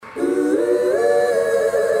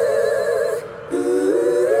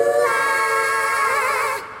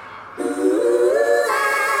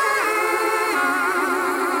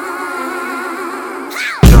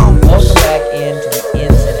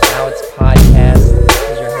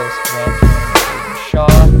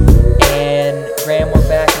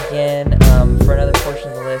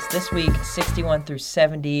this week 61 through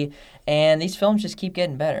 70, and these films just keep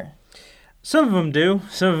getting better. Some of them do,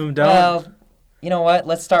 some of them don't. Well, you know what?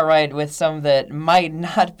 Let's start right with some that might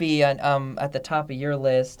not be at the top of your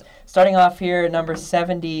list. Starting off here, number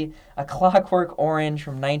 70, A Clockwork Orange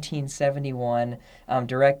from 1971,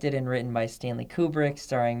 directed and written by Stanley Kubrick,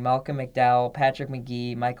 starring Malcolm McDowell, Patrick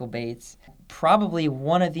McGee, Michael Bates. Probably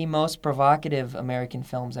one of the most provocative American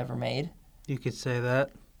films ever made. You could say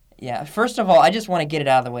that. Yeah, first of all, I just want to get it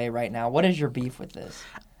out of the way right now. What is your beef with this?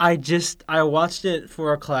 I watched it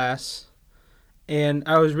for a class, and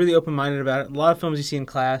I was really open-minded about it. A lot of films you see in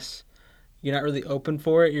class, you're not really open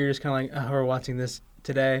for it. You're just kind of like, oh, we're watching this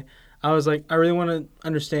today. I was like, I really want to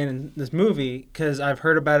understand this movie because I've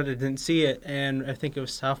heard about it, I didn't see it, and I think it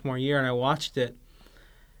was sophomore year, and I watched it.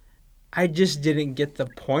 I just didn't get the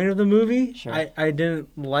point of the movie. Sure. I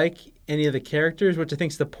didn't like any of the characters, which I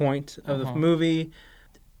think is the point of the movie.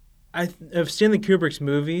 Of Stanley Kubrick's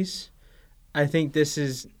movies, I think this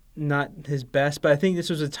is not his best, but I think this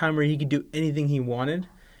was a time where he could do anything he wanted,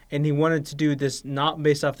 and he wanted to do this not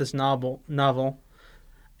based off this novel,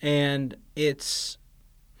 and I'm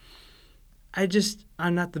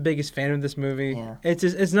not the biggest fan of this movie. Yeah.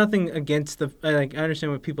 It's nothing against the I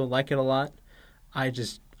understand when people like it a lot. I'm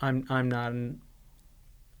not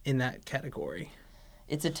in that category.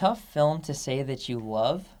 It's a tough film to say that you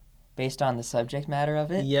love based on the subject matter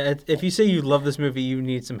of it. Yeah, if you say you love this movie, you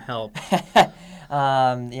need some help.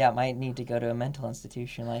 Yeah, might need to go to a mental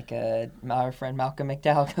institution like our friend Malcolm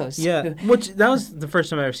McDowell goes to. Yeah, that was the first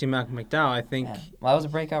time I ever seen Malcolm McDowell, I think. Yeah. Well, that was a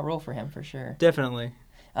breakout role for him, for sure. Definitely.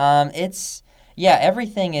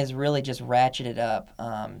 Everything is really just ratcheted up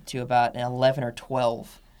to about an 11 or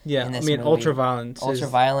 12. Yeah, in this movie. ultra-violence.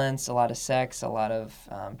 Ultra-violence, a lot of sex, a lot of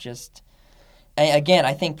just... Again,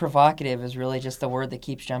 I think provocative is really just the word that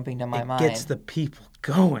keeps jumping to my mind. It gets the people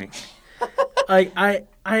going. I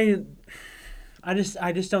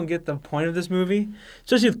just don't get the point of this movie,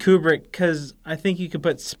 especially with Kubrick, because I think you could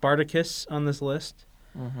put Spartacus on this list.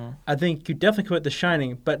 Mm-hmm. I think you definitely could put The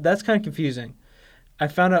Shining, but that's kind of confusing. I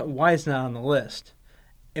found out why it's not on the list.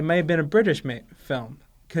 It may have been a British film.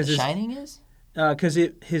 The Shining is? Because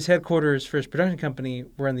his headquarters for his production company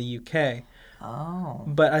were in the UK. Oh.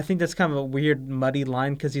 But I think that's kind of a weird, muddy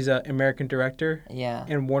line because he's an American director. Yeah.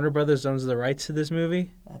 And Warner Brothers owns the rights to this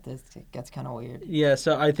movie. That's kind of weird. Yeah,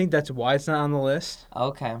 so I think that's why it's not on the list.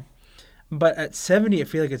 Okay. But at 70, I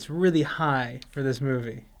feel like it's really high for this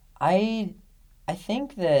movie. I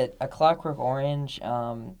think that A Clockwork Orange,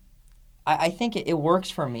 I think it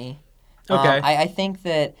works for me. Okay. I think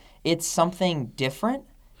that it's something different,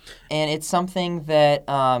 and it's something that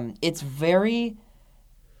it's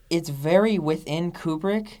very within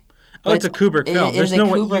Kubrick. Oh, it's a Kubrick film. There's no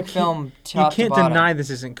Kubrick film. You can't deny this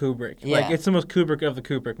isn't Kubrick. Yeah. Like, it's the most Kubrick of the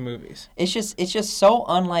Kubrick movies. It's just so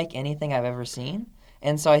unlike anything I've ever seen,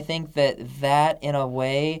 and so I think that in a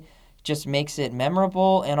way just makes it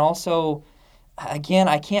memorable, and also, again,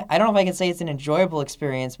 I don't know if I can say it's an enjoyable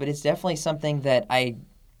experience, but it's definitely something that I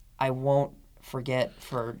won't forget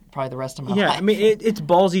for probably the rest of my life. Yeah, I mean, it's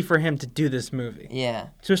ballsy for him to do this movie. Yeah.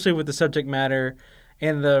 Especially with the subject matter,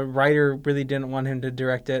 and the writer really didn't want him to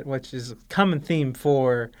direct it, which is a common theme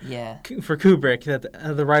for Kubrick,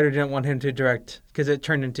 that the writer didn't want him to direct because it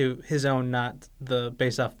turned into his own, not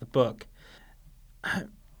based off the book.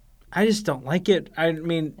 I just don't like it. I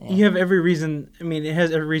mean, you have every reason. I mean, it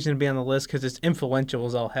has every reason to be on the list because it's influential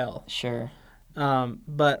as all hell. Sure.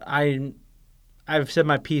 But I've said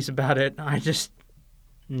my piece about it. Not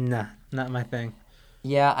my thing.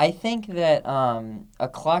 Yeah, I think that A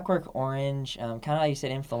Clockwork Orange, kind of how you said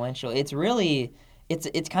influential, it's really,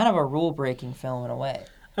 it's kind of a rule-breaking film in a way.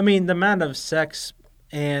 I mean, the amount of sex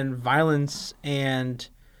and violence and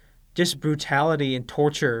just brutality and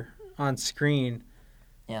torture on screen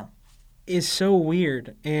is so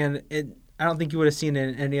weird. And I don't think you would have seen it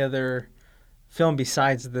in any other film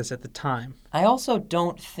besides this at the time. I also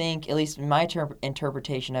don't think, at least in my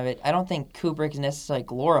interpretation of it, I don't think Kubrick is necessarily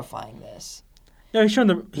glorifying this. No, he's showing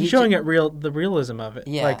the realism of it.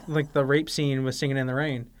 Yeah. Like the rape scene with Singing in the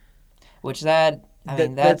Rain. Which that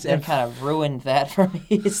kind of ruined that for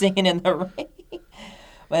me, Singing in the Rain.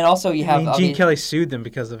 And also you have... Gene Kelly sued them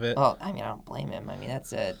because of it. Oh, I mean, I don't blame him. I mean,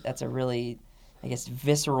 that's a really, I guess,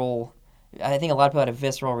 visceral... I think a lot of people had a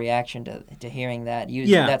visceral reaction to hearing that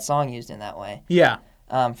that song used in that way. Yeah.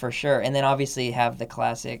 For sure. And then obviously you have the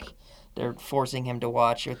classic, they're forcing him to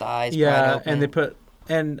watch with the eyes wide open. And they put...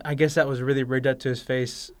 And I guess that was really rigged up to his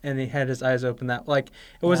face, and he had his eyes open. It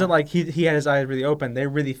wasn't like he had his eyes really open. They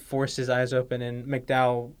really forced his eyes open, and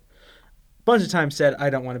McDowell a bunch of times said, "I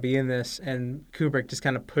don't want to be in this," and Kubrick just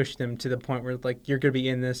kind of pushed him to the point where, like, you're going to be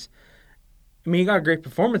in this. I mean, he got a great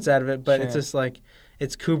performance out of it, but it's Sure. just like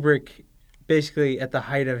it's Kubrick, basically at the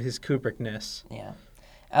height of his Kubrickness. Yeah.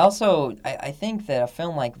 I think that a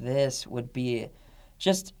film like this would be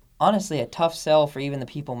just honestly a tough sell for even the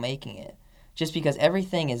people making it. Just because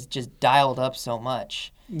everything is just dialed up so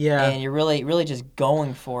much. Yeah, And you're really just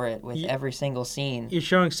going for it with Y- every single scene. you're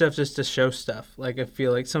showing stuff just to show stuff. Like I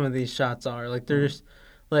feel like some of these shots are like they're just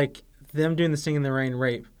like them doing the Sing in the Rain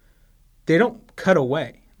rape. They don't cut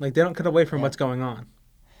away. Like they don't cut away from Yeah. what's going on.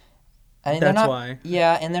 I mean, they're That's not, why.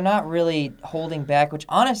 yeah, and they're not really holding back, which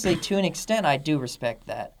honestly, to an extent, I do respect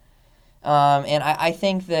that. And I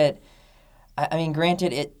think that, I mean,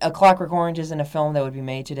 granted, A Clockwork Orange isn't a film that would be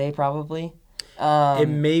made today, probably. It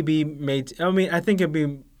may be made. I mean, I think it'd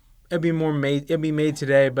be more made. It'd be made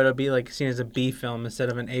today, but it'd be like seen as a B film instead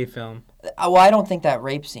of an A film. Well, I don't think that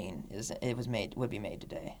rape scene would be made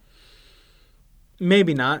today.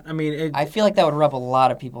 Maybe not. I mean, I feel like that would rub a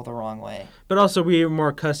lot of people the wrong way. but also we are more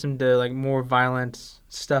accustomed to like more violent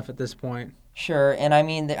stuff at this point. Sure, and I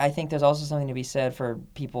mean, I think there's also something to be said for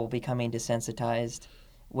people becoming desensitized,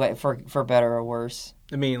 for better or worse.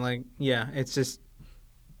 I mean, like, yeah, it's just,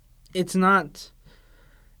 it's not.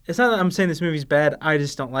 It's not that I'm saying this movie's bad. I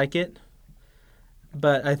just don't like it.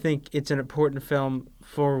 But I think it's an important film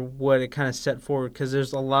for what it kind of set forward because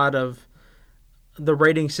there's a lot of the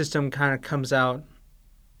rating system kind of comes out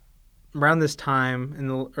around this time in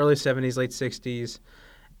the early 70s, late 60s,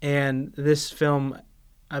 and this film,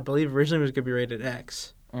 I believe, originally was going to be rated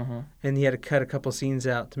X, Mm-hmm. and he had to cut a couple scenes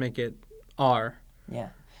out to make it R. Yeah.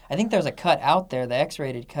 I think there's a cut out there. The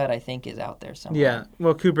X-rated cut, I think, is out there somewhere. Yeah,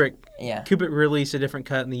 well, Kubrick Yeah. released a different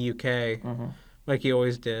cut in the UK, Mm-hmm. like he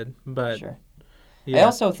always did, but Sure. yeah. I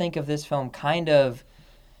also think of this film kind of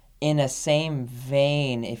in a same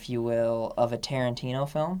vein, if you will, of a Tarantino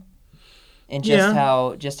film, and just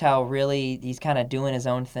how really he's kind of doing his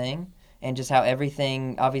own thing, and just how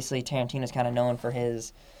everything. Obviously, Tarantino's kind of known for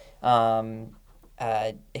his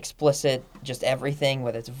explicit, just everything,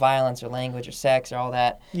 whether it's violence or language or sex or all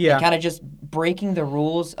that. Yeah. Kind of just breaking the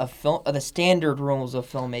rules of film, the standard rules of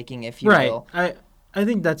filmmaking, if you Right. will. I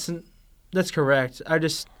think that's correct.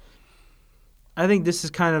 I think this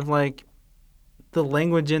is kind of like the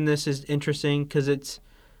language in this is interesting because it's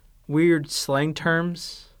weird slang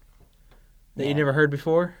terms that you Yeah. never heard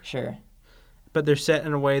before, Sure. but they're set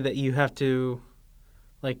in a way that you have to,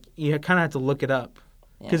 like, you kind of have to look it up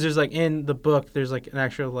because Yeah. there's like in the book there's like an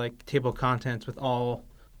actual like table of contents with all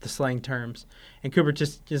the slang terms, and Cooper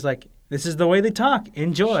just is like, this is the way they talk.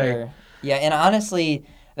 Enjoy. Sure. Yeah, and honestly,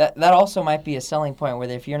 that also might be a selling point where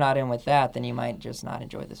if you're not in with that, then you might just not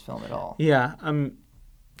enjoy this film at all. Yeah, I'm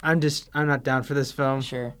not down for this film.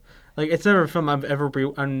 Sure. Like, it's never a film I don't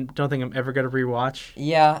think I'm ever gonna rewatch.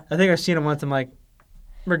 Yeah, I think I've seen it once. I'm like,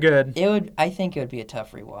 we're good. I think it would be a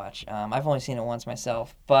tough rewatch. I've only seen it once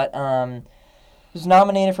myself, but it was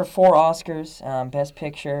nominated for 4 Oscars: Best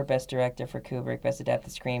Picture, Best Director for Kubrick, Best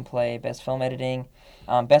Adapted Screenplay, Best Film Editing,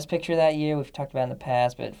 Best Picture that year. We've talked about in the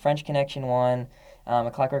past, but French Connection won. A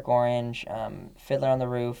Clockwork Orange, Fiddler on the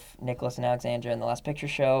Roof, Nicholas and Alexandra, and The Last Picture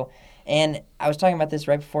Show. And I was talking about this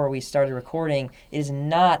right before we started recording. It is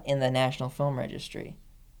not in the National Film Registry.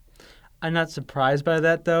 I'm not surprised by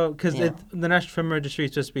that though, because Yeah. the National Film Registry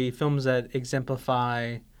is supposed to be films that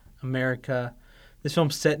exemplify America. This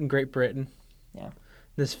film's set in Great Britain. Yeah.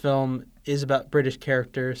 This film is about British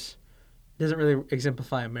characters. It doesn't really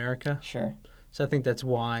exemplify America, Sure. so I think that's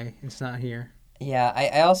why it's not here. Yeah,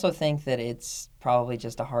 I also think that it's probably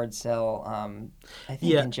just a hard sell, I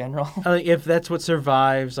think, Yeah. in general. Like, if that's what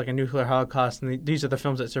survives, like a nuclear holocaust, and these are the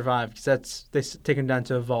films that survive, because they take them down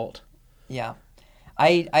to a vault. Yeah.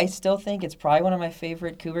 I still think it's probably one of my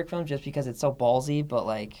favorite Kubrick films just because it's so ballsy, but,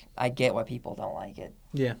 like, I get why people don't like it.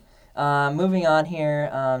 Yeah. Moving on here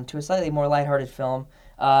to a slightly more lighthearted film.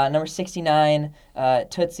 Number 69,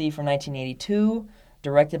 Tootsie from 1982,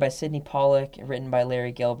 directed by Sidney Pollack, written by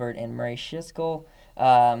Larry Gilbert and Murray Siskel.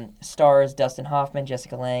 Stars Dustin Hoffman,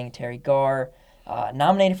 Jessica Lange, Terry Garr.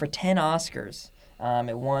 Nominated for 10 Oscars.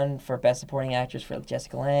 It won for Best Supporting Actress for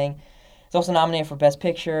Jessica Lange. It's also nominated for Best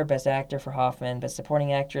Picture, Best Actor for Hoffman, Best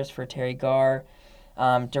Supporting Actress for Terry Garr.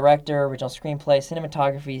 Director, original screenplay,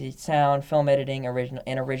 cinematography, sound, film editing,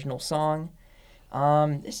 original song.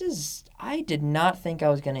 I did not think I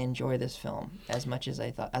was going to enjoy this film as much as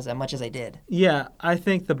I did. Yeah, I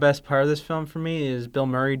think the best part of this film for me is Bill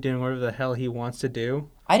Murray doing whatever the hell he wants to do.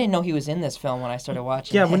 I didn't know he was in this film when I started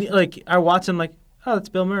watching Yeah, it. when I watch him, like, oh, that's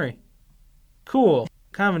Bill Murray. Cool.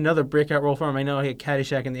 Kind of another breakout role for him. I know he had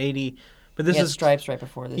Caddyshack in the '80s, but this he had is Stripes right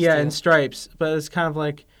before this, yeah, too. in Stripes. But it's kind of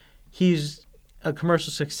like he's a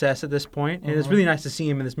commercial success at this point, and it's really nice to see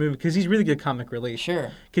him in this movie because he's really good comic relief.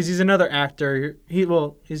 Sure. Because he's another actor.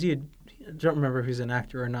 Is he? I don't remember if he's an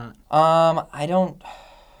actor or not. I don't.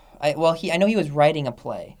 I know he was writing a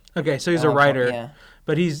play. Okay, so he's a writer, Yeah.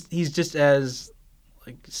 but he's just as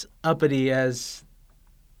like uppity as,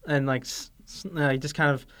 and like just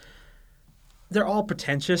kind of. They're all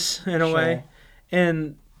pretentious in a way,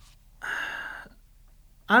 and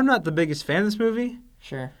I'm not the biggest fan of this movie.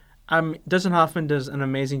 Sure. Dustin Hoffman does an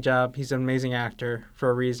amazing job. He's an amazing actor for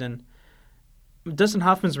a reason. Dustin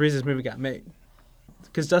Hoffman's the reason this movie got made.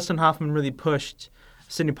 Because Dustin Hoffman really pushed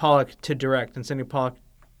Sidney Pollack to direct, and Sidney Pollack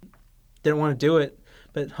didn't want to do it,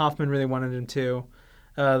 but Hoffman really wanted him to.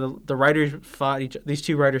 The writers these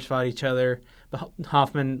two writers fought each other, but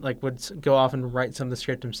Hoffman would go off and write some of the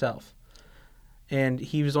script himself. And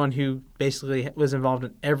he was the one who basically was involved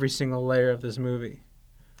in every single layer of this movie.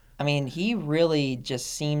 I mean, he really just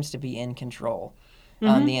seems to be in control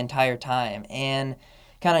the entire time. And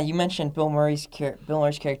kind of, you mentioned Bill Murray's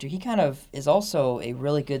character. He kind of is also a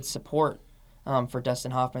really good support for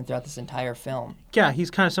Dustin Hoffman throughout this entire film. Yeah,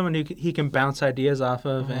 he's kind of someone who he can bounce ideas off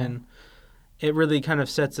of, and it really kind of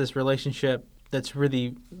sets this relationship that's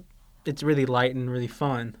really light and really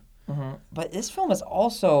fun. But this film is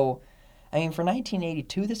also, I mean, for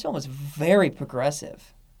 1982, this film is very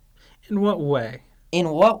progressive. In what way? In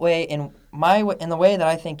what way? In the way that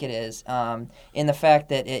I think it is, in the fact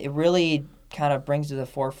that it really kind of brings to the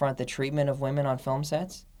forefront the treatment of women on film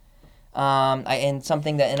sets, and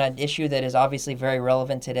something that in an issue that is obviously very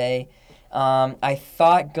relevant today. I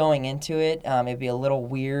thought going into it, it'd be a little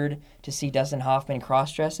weird to see Dustin Hoffman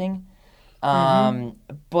cross-dressing,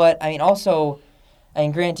 but I mean, also, I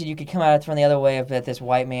mean, granted, you could come at it from the other way of that this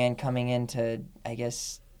white man coming in to, I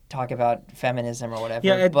guess, talk about feminism or whatever.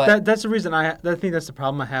 Yeah, but that's the reason I think that's the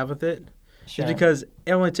problem I have with it. Sure. Is because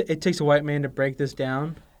it takes a white man to break this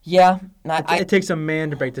down. Yeah. It takes a man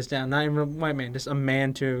to break this down, not even a white man, just a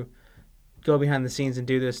man to go behind the scenes and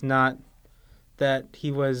do this, not that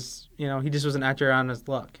he was, he just was an actor on his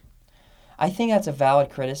luck. I think that's a valid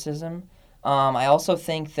criticism. I also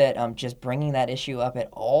think that just bringing that issue up at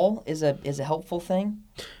all is a helpful thing.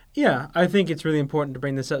 Yeah, I think it's really important to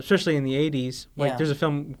bring this up, especially in the 80s. There's a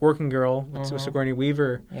film, Working Girl, with Sigourney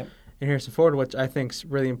Weaver and Harrison Ford, which I think is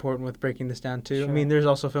really important with breaking this down, too. Sure. I mean, there's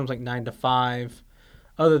also films like 9 to 5,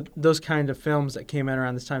 those kind of films that came out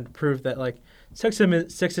around this time to prove that,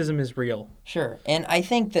 sexism is real. Sure, and I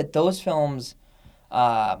think that those films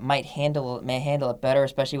may handle it better,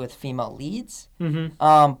 especially with female leads.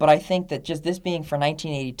 But I think that just this being for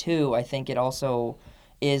 1982, I think it also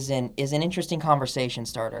is an interesting conversation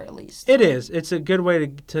starter, at least. It is. It's a good way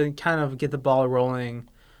to kind of get the ball rolling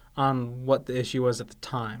on what the issue was at the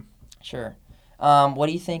time. Sure. What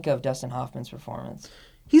do you think of Dustin Hoffman's performance?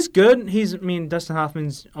 He's good. Dustin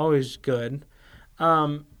Hoffman's always good.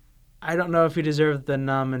 I don't know if he deserved the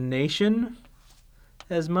nomination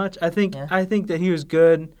as much. I think that he was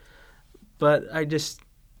good, but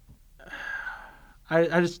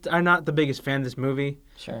I'm not the biggest fan of this movie.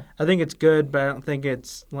 Sure. I think it's good, but I don't think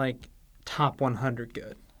it's top 100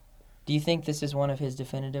 good. Do you think this is one of his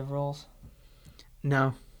definitive roles?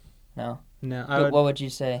 No. No. What would you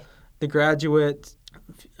say? The Graduate.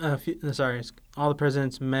 All the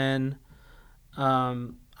President's Men. I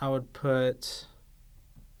would put.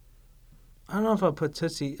 I don't know if I'll put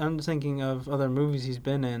Tootsie. I'm just thinking of other movies he's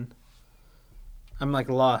been in. I'm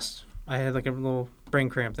lost. I had a little brain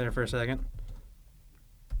cramp there for a second.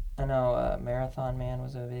 I know Marathon Man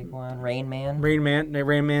was a big one. Rain Man. Rain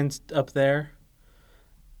Man's up there.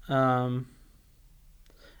 IMDb,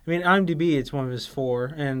 it's one of his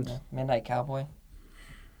 4. And Midnight Cowboy.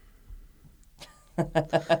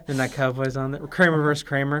 Midnight Cowboy's on there. Kramer vs.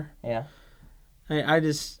 Kramer. Yeah.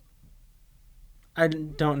 I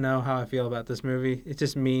don't know how I feel about this movie. It's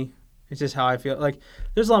just me. It's just how I feel.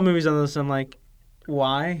 There's a lot of movies on this I'm like,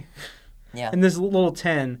 why? Yeah. And this little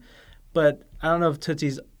 10, but I don't know if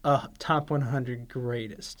Tootsie's a top 100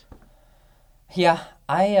 greatest. Yeah,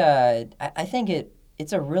 I think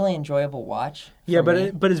it's a really enjoyable watch. Yeah, but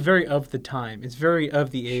it's very of the time. It's very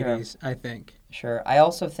of the 80s, I think. Sure. I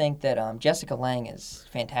also think that Jessica Lange is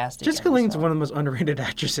fantastic. Jessica Lange's one of the most underrated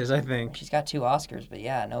actresses, I think. She's got 2 Oscars, but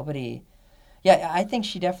nobody. Yeah, I think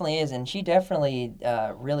she definitely is, and she definitely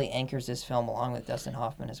really anchors this film along with Dustin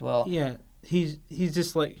Hoffman as well. Yeah, he's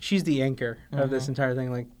just she's the anchor of this entire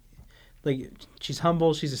thing. She's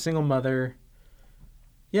humble. She's a single mother.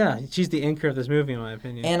 Yeah, she's the anchor of this movie, in my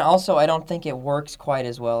opinion. And also, I don't think it works quite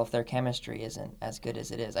as well if their chemistry isn't as good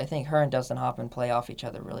as it is. I think her and Dustin Hoffman play off each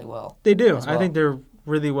other really well. They do. I think they're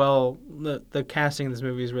really well. The casting in this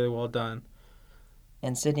movie is really well done.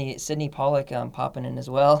 and Sidney Pollack popping in as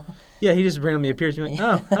well. Yeah, he just randomly appears. You're like,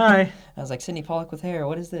 oh, hi. I was like, Sidney Pollack with hair.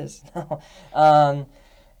 What is this? um,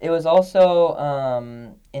 it was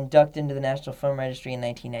also inducted into the National Film Registry in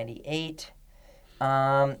 1998.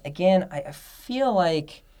 Again, I feel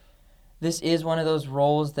like this is one of those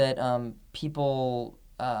roles that people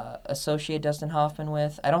associate Dustin Hoffman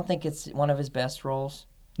with. I don't think it's one of his best roles,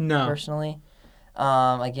 No. personally.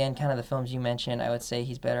 Again, kind of the films you mentioned, I would say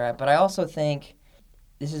he's better at. But I also think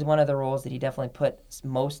this is one of the roles that he definitely put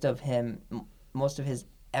most of his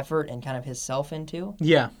effort and kind of his self into,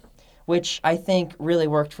 Yeah. which I think really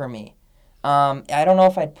worked for me. I don't know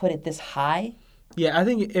if I'd put it this high. Yeah, I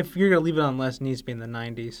think if you're going to leave it on less, it needs to be in the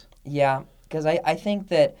 90s. Yeah, because I think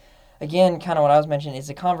that, again, kind of what I was mentioning, is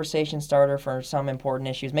a conversation starter for some important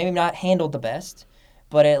issues. Maybe not handled the best,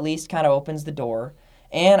 but at least kind of opens the door.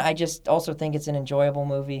 And I just also think it's an enjoyable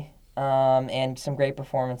movie, and some great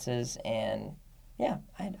performances. And yeah,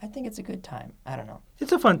 I think it's a good time. I don't know.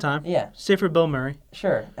 It's a fun time. Yeah, Stay for Bill Murray.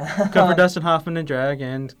 sure. Cover Dustin Hoffman and drag,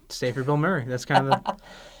 and stay for Bill Murray. That's kind of the...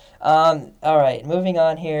 All right, moving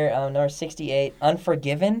on here. Number 68,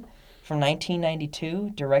 Unforgiven from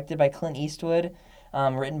 1992, directed by Clint Eastwood,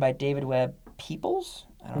 written by David Webb Peoples.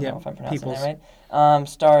 I don't know if I'm pronouncing that right.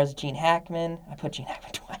 Stars Gene Hackman. I put Gene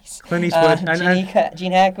Hackman twice. Clint Eastwood.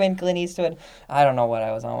 Gene Hackman, Clint Eastwood. I don't know what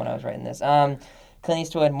I was on when I was writing this. Clint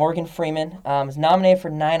Eastwood, Morgan Freeman. Was nominated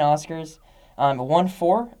for 9 Oscars. Won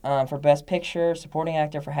 4 for Best Picture, Supporting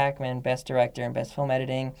Actor for Hackman, Best Director, and Best Film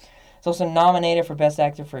Editing. It's also nominated for Best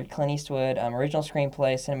Actor for Clint Eastwood, Original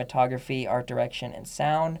Screenplay, Cinematography, Art Direction, and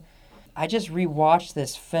Sound. I just rewatched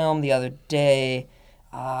this film the other day.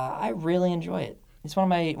 I really enjoy it. It's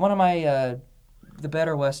one of my the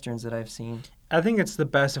better westerns that I've seen, I think it's the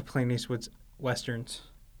best of Clint Eastwood's westerns.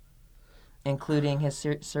 including his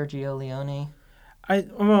Sergio Leone.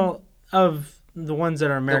 Well, of the ones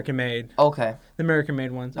that are American-made. Okay. The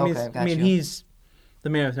American-made ones. I Okay, got mean, you. he's the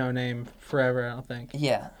man with no name forever, I don't think.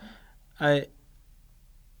 Yeah.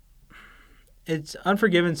 It's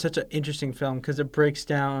Unforgiven, such an interesting film because it breaks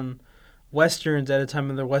down westerns at a time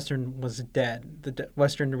when the western was dead. The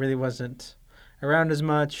western really wasn't around as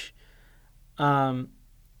much, and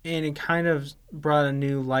it kind of brought a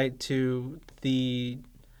new light to the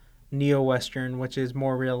neo-western, which is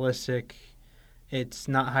more realistic. It's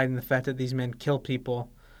not hiding the fact that these men kill people,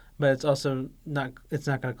 but it's also not. It's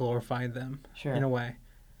not going to glorify them in a way.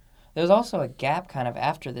 There was also a gap kind of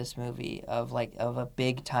after this movie of a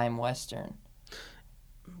big time western.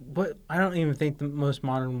 What I don't even think the most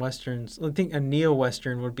modern westerns. I think a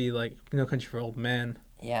neo-western would be like No Country for Old Men.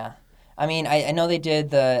 Yeah, I mean, I know they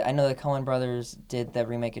did I know the Coen brothers did the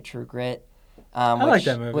remake of True Grit. I like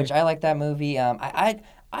that movie. Which I like that movie.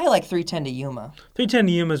 I like 3:10 to Yuma. 3:10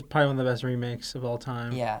 to Yuma is probably one of the best remakes of all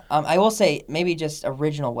time. Yeah. I will say maybe just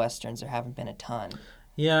original westerns there haven't been a ton.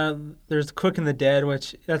 Yeah, there's Quick and the Dead,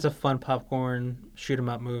 which that's a fun popcorn shoot 'em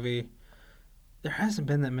up movie. There hasn't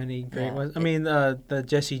been that many great ones. I mean, the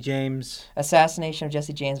Jesse James. Assassination of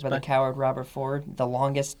Jesse James by the coward Robert Ford, the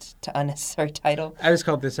longest unnecessary title. I just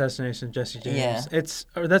call it The Assassination of Jesse James. Yeah.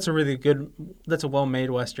 That's a really good, that's a well-made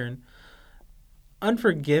Western.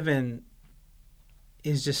 Unforgiven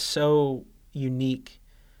is just so unique,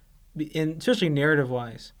 and especially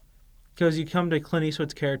narrative-wise, because you come to Clint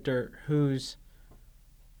Eastwood's character who's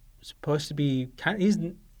supposed to be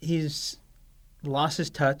he's lost his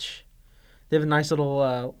touch. They have a nice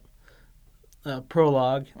little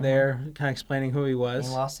prologue there, kind of explaining who he was.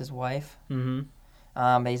 He lost his wife.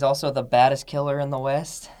 Mm-hmm. He's also the baddest killer in the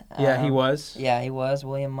West. Yeah, he was. Yeah, he was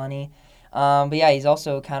William Money. But yeah, he's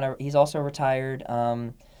also retired.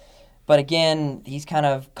 But again, he's kind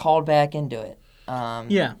of called back into it.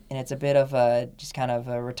 Yeah. And it's a bit of a just kind of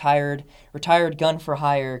a retired gun for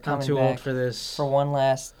hire coming I'm too back old for this. for one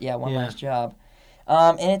last job.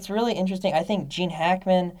 And it's really interesting. I think Gene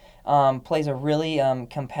Hackman plays a really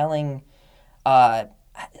compelling. I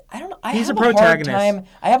don't know. He's a protagonist.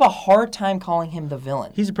 I have a hard time calling him the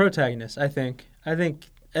villain. He's a protagonist. I think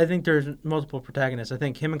there's multiple protagonists. I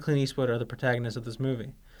think him and Clint Eastwood are the protagonists of this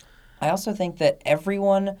movie. I also think that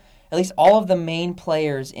everyone, at least all of the main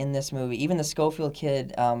players in this movie, even the Schofield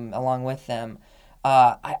kid along with them,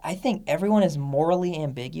 I think everyone is morally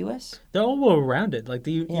ambiguous. They're all well-rounded. Like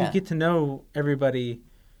you get to know everybody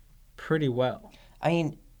pretty well. I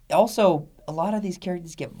mean, also a lot of these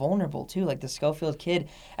characters get vulnerable too. Like the Schofield kid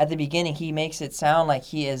at the beginning, he makes it sound like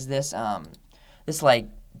he is this like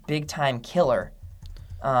big time killer,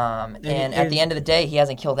 and at the end of the day, he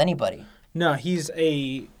hasn't killed anybody. No, he's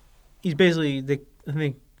basically I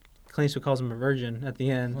think Clint Eastwood calls him a virgin at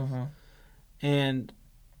the end, and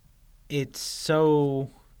it's so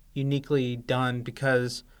uniquely done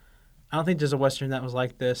because I don't think there's a Western that was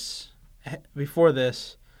like this before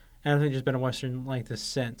this. And I don't think there's been a Western like this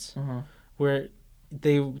since, where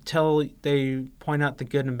they point out the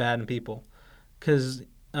good and bad in people. Because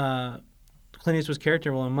Clint Eastwood's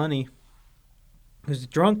character, William Money, he was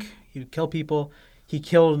drunk, he would kill people. He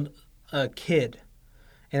killed a kid,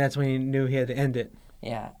 and that's when he knew he had to end it.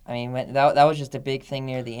 Yeah, I mean, that was just a big thing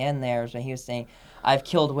near the end there, is when he was saying, I've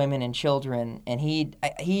killed women and children, and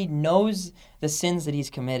he knows the sins that he's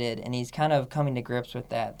committed, and he's kind of coming to grips with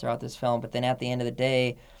that throughout this film. But then at the end of the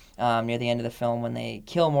day, near the end of the film, when they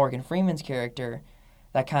kill Morgan Freeman's character,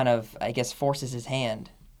 that kind of, I guess, forces his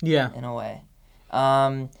hand. Yeah. In a way.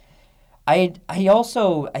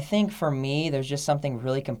 I think for me, there's just something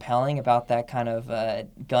really compelling about that kind of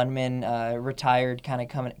gunman, retired, kind of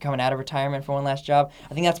coming out of retirement for one last job.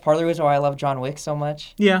 I think that's part of the reason why I love John Wick so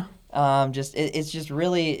much. Yeah. It's just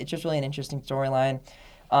really an interesting storyline.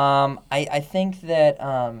 I think that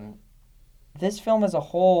this film as a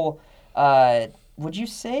whole, would you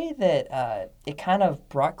say that it kind of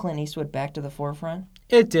brought Clint Eastwood back to the forefront?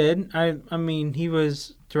 It did. I mean, he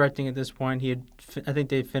was directing at this point. I think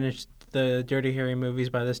they finished the Dirty Harry movies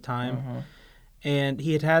by this time, and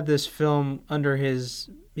he had this film under his.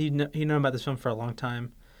 He'd known about this film for a long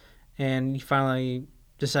time, and he finally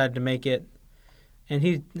decided to make it. And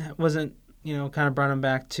he wasn't, kind of brought him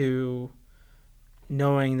back to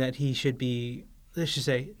knowing that he should be. Let's just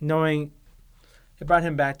say knowing. It brought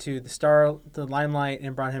him back to the limelight,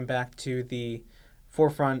 and brought him back to the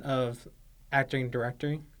forefront of acting and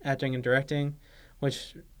directing,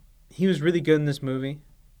 which he was really good in this movie.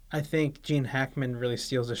 I think Gene Hackman really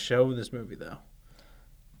steals the show with this movie, though.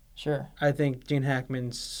 Sure. I think Gene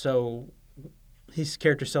Hackman's his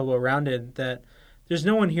character's so well-rounded that there's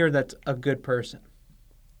no one here that's a good person.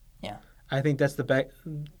 Yeah. I think that's the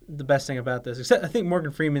best thing about this. Except I think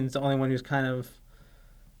Morgan Freeman's the only one who's kind of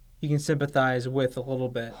you can sympathize with a little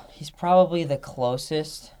bit. He's probably the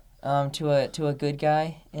closest to a good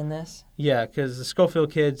guy in this. Yeah, because the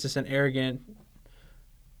Schofield kid's just an arrogant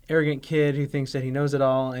kid who thinks that he knows it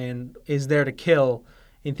all and is there to kill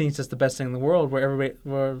and thinks that's the best thing in the world, where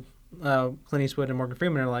Clint Eastwood and Morgan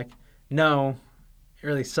Freeman are like, no, it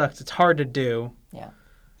really sucks. It's hard to do. Yeah.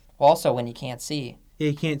 Well, also when you can't see. Yeah,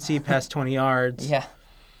 you can't see past 20 yards. Yeah.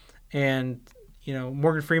 And,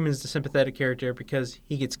 Morgan Freeman's the sympathetic character because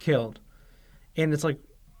he gets killed. And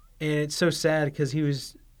it's so sad because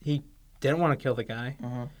he didn't want to kill the guy.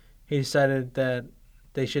 Mm-hmm. He decided that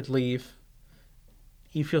they should leave.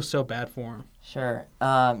 You feel so bad for him. Sure.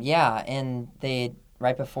 Yeah, and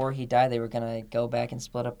right before he died, they were going to go back and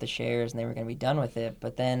split up the shares, and they were going to be done with it.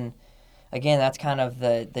 But then, again, that's kind of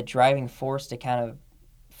the driving force to kind of,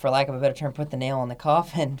 for lack of a better term, put the nail in the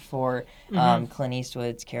coffin for Clint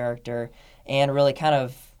Eastwood's character and really kind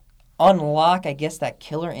of unlock, I guess, that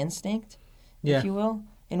killer instinct, if you will,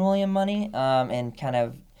 in William Money, and kind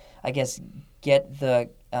of, I guess, get the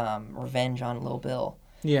revenge on Lil Bill.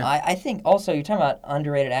 Yeah. I think also, you're talking about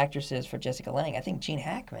underrated actresses for Jessica Lange. I think Gene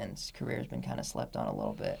Hackman's career has been kind of slept on a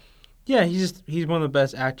little bit. Yeah, he's one of the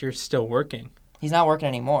best actors still working. He's not working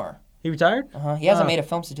anymore. He retired? He hasn't made a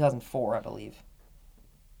film since 2004, I believe.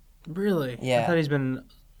 Really? Yeah. I thought he's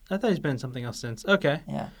been in something else since. Okay.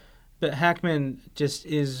 Yeah. But Hackman just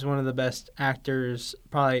is one of the best actors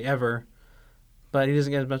probably ever. But he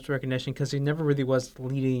doesn't get as much recognition because he never really was the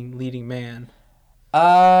leading man.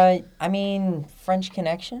 I mean, French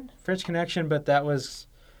Connection? French Connection, but I don't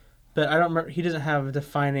remember. He doesn't have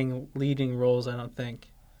defining leading roles, I don't think.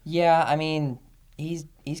 Yeah, I mean, he's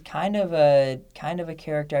kind of a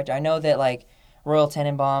character actor. I know that, like, Royal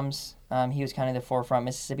Tenenbaums, he was kind of the forefront.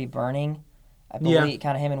 Mississippi Burning, I believe,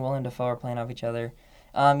 kind of him and Willem Dafoe are playing off each other.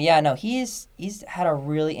 He's had a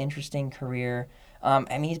really interesting career. I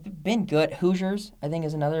mean, he's been good. Hoosiers, I think,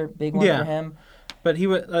 is another big one for him. But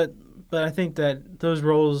but I think that those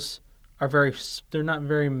roles are they're not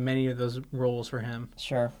very many of those roles for him.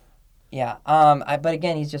 Sure. Yeah. But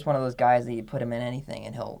again, he's just one of those guys that you put him in anything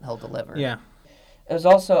and he'll deliver. Yeah. It was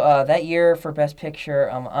also that year for Best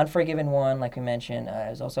Picture, Unforgiven won, like we mentioned. It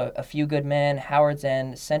was also A Few Good Men, Howard's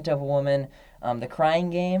End, Scent of a Woman, The Crying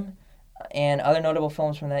Game, and other notable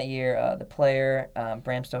films from that year, The Player,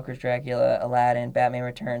 Bram Stoker's Dracula, Aladdin, Batman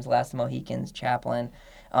Returns, Last of the Mohicans, Chaplin.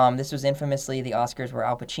 This was infamously the Oscars where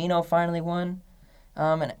Al Pacino finally won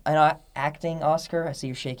an acting Oscar. I see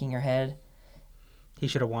you're shaking your head. He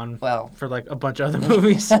should have won for like a bunch of other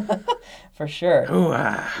movies. For sure.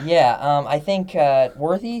 Ooh-ah. Yeah, I think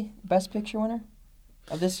Worthy, Best Picture winner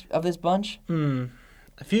of this bunch.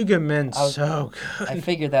 A Few Good Men, so good. I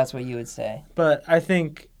figured that's what you would say. But I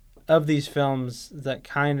think of these films that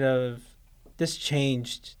kind of this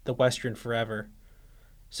changed the Western forever.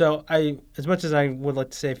 So as much as I would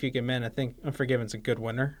like to say A Few Good Men, I think Unforgiven's a good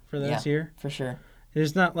winner for this year. For sure.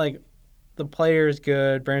 There's not like the player is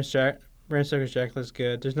good, Bram Stoker's Dracula is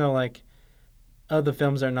good. There's no like other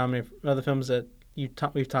films that are nominated, other films that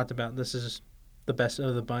we've talked about. This is the best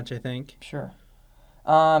of the bunch, I think. Sure.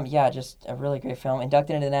 Just a really great film.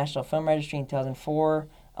 Inducted into the National Film Registry in 2004.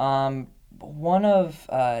 One of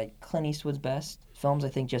Clint Eastwood's best films, I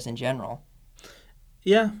think, just in general.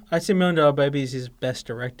 Yeah, I'd say Million Dollar Baby is his best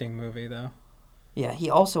directing movie, though. Yeah, he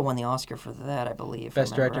also won the Oscar for that, I believe.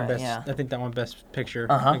 Best director, right. I think that one Best Picture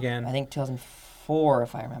again. I think 2004,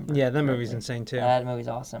 if I remember. Yeah, that movie's insane, too. That movie's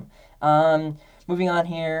awesome. Moving on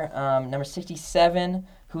here, number 67,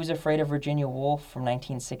 Who's Afraid of Virginia Woolf from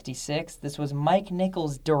 1966. This was Mike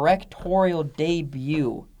Nichols' directorial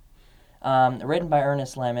debut. Written by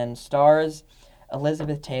Ernest Lemon, stars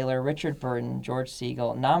Elizabeth Taylor, Richard Burton, George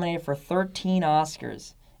Segal, nominated for 13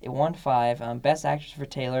 Oscars. It won 5. Best Actress for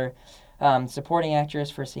Taylor, Supporting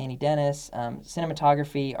Actress for Sandy Dennis,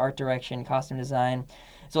 Cinematography, Art Direction, Costume Design.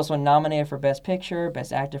 It's also nominated for Best Picture,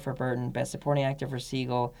 Best Actor for Burton, Best Supporting Actor for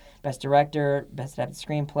Segal, Best Director, Best Adapted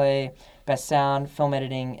Screenplay, Best Sound, Film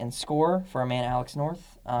Editing, and Score for our man Alex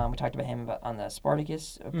North. We talked about him on the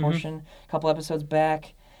Spartacus portion a couple episodes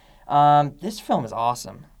back. This film is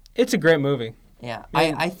awesome. It's a great movie. Yeah.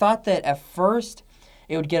 I thought that at first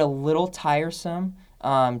it would get a little tiresome.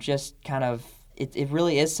 Just kind of, it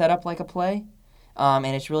really is set up like a play. And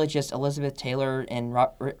it's really just Elizabeth Taylor and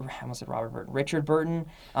Richard Burton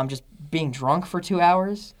just being drunk for 2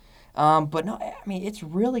 hours. But no, I mean, it's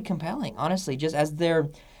really compelling, honestly, just as their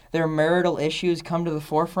marital issues come to the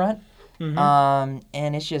forefront. And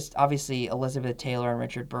it's just, obviously, Elizabeth Taylor and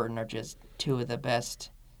Richard Burton are just two of the best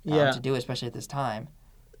to do, especially at this time.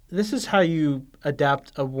 This is how you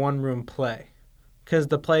adapt a one-room play. Because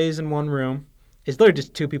the play is in one room. It's literally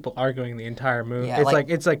just two people arguing the entire movie. Yeah,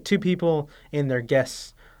 it's like two people and their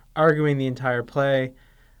guests arguing the entire play.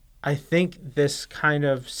 I think this kind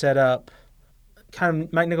of set up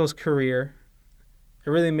Mike Nichols' career. It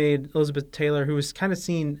really made Elizabeth Taylor, who was kind of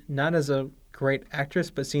seen not as a great actress,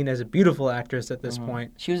 but seen as a beautiful actress at this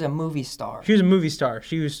point. She was a movie star. She was a movie star.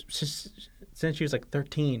 She was since she was like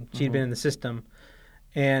 13. She'd been in the system.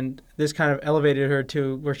 And this kind of elevated her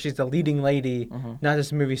to where she's the leading lady, not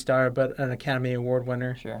just a movie star, but an Academy Award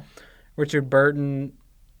winner. Sure. Richard Burton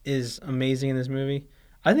is amazing in this movie.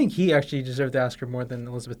 I think he actually deserved the Oscar more than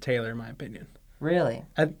Elizabeth Taylor, in my opinion. Really?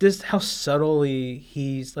 Just how subtly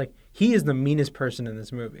he is the meanest person in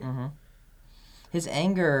this movie. His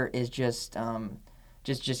anger is just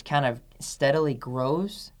kind of steadily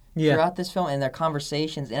grows throughout this film and their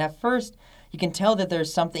conversations. And at first, you can tell that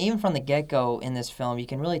there's something, even from the get-go in this film, you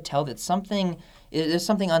can really tell that there's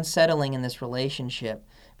something unsettling in this relationship.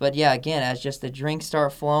 But yeah, again, as just the drinks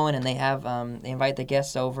start flowing and they invite the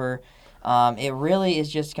guests over, it really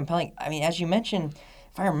is just compelling. I mean, as you mentioned,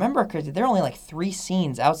 if I remember correctly, there are only like 3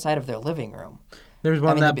 scenes outside of their living room. There's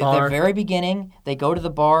one in that bar. The very beginning, they go to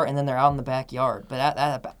the bar, and then they're out in the backyard. But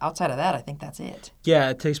outside of that, I think that's it.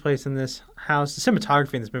 Yeah, it takes place in this house. The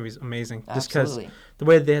cinematography in this movie is amazing. Just because the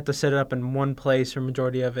way they have to set it up in one place for a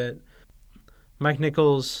majority of it. Mike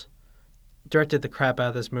Nichols directed the crap out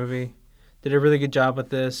of this movie. Did a really good job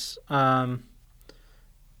with this.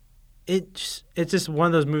 It's just one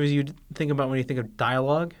of those movies you think about when you think of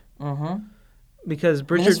dialogue. Because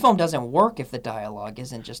this film doesn't work if the dialogue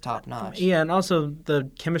isn't just top notch. Yeah, and also the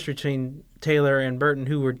chemistry between Taylor and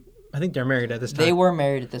Burton, I think they're married at this time. They were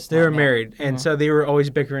married at this time. They were married, and so they were always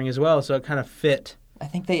bickering as well, so it kind of fit. I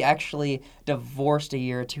think they actually divorced a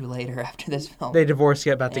year or two later after this film. They divorced,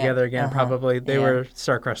 get back together again, probably. They were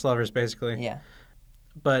star-crushed lovers, basically. Yeah.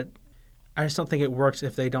 But I just don't think it works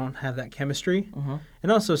if they don't have that chemistry.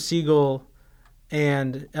 And also Segal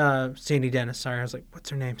and Sandy Dennis. Sorry, I was like, what's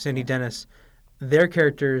her name? Sandy Dennis. Their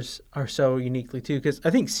characters are so uniquely, too, because I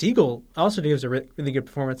think Segal also gives a really good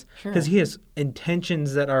performance because he has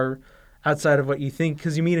intentions that are outside of what you think.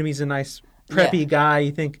 Because you meet him, he's a nice, preppy guy.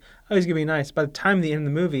 You think, oh, he's going to be nice. By the time the end of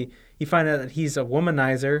the movie, you find out that he's a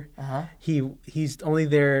womanizer. He's only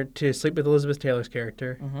there to sleep with Elizabeth Taylor's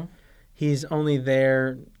character. He's only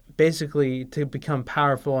there basically to become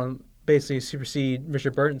powerful and basically supersede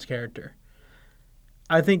Richard Burton's character.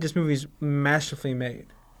 I think this movie's masterfully made.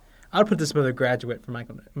 I'd put this above The Graduate for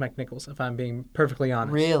Mike Nichols, if I'm being perfectly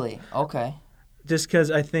honest. Really? Okay. Just because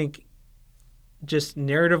I think, just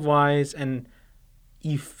narrative-wise, and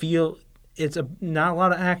you feel it's not a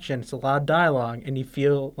lot of action, it's a lot of dialogue, and you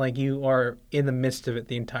feel like you are in the midst of it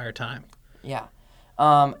the entire time. Yeah.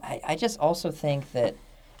 I just also think that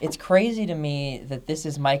It's crazy to me that this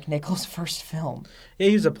is Mike Nichols' first film. Yeah,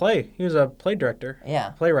 he was a play director, Yeah,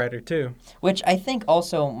 playwright too. which I think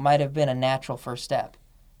also might have been a natural first step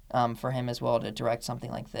for him as well to direct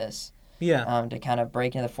something like this. Yeah, To kind of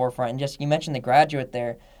break into the forefront. And just you mentioned The Graduate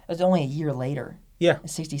there. It was only a year later. yeah.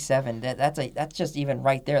 67. That's just even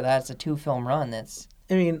right there. That's a 2-film run. That's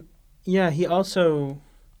I mean, yeah. He also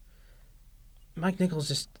Mike Nichols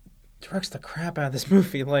just directs the crap out of this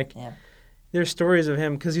movie. Like, yeah. there's stories of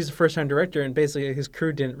him because he's a first-time director, and basically his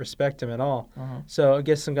crew didn't respect him at all. Mhm. So I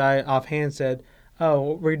guess some guy offhand said,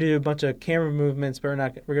 "Oh, we're gonna do a bunch of camera movements, but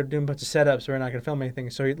we're gonna do a bunch of setups, but we're not gonna film anything."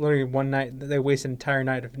 So he, literally one night they wasted an entire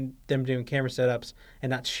night of them doing camera setups and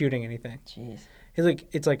not shooting anything. Jeez.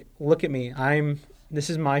 It's like, look at me, this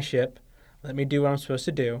is my ship, let me do what I'm supposed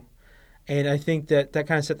to do, and I think that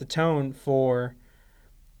kind of set the tone for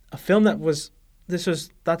a film this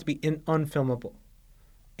was thought to be unfilmable,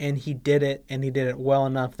 and he did it, and he did it well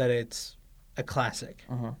enough that it's a classic.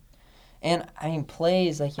 Mhm. And I mean,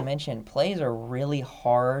 plays, like you mentioned, plays are really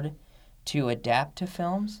hard to adapt to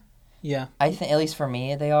films. Yeah. I think, at least for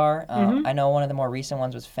me, they are. Mhm. I know one of the more recent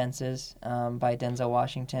ones was Fences by Denzel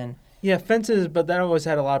Washington. Yeah, Fences, but that always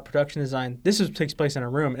had a lot of production design. Takes place in a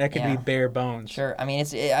room, and that could Yeah. be bare bones. Sure. I mean,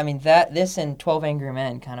 this and 12 Angry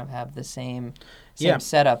Men kind of have the same Yeah.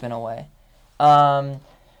 setup in a way.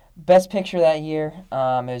 Best Picture that year,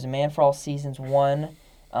 it was A Man for All Seasons 1.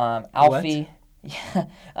 Alfie. Yeah,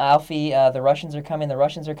 Alfie, The Russians Are Coming,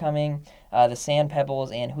 The Sand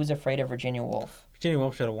Pebbles, and Who's Afraid of Virginia Woolf. Virginia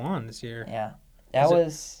Woolf should have won this year. Yeah, that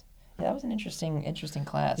was an interesting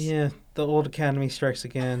class. Yeah, the old Academy strikes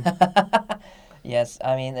again. Yes,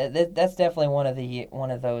 I mean that's definitely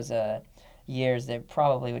one of those years that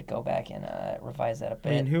probably would go back and revise that a I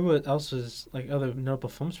bit. mean, who else was like other notable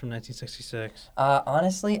films from 1966?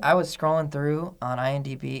 Honestly, I was scrolling through on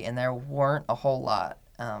IMDb and there weren't a whole lot.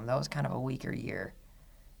 That was kind of a weaker year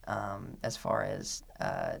as far as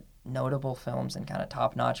notable films and kind of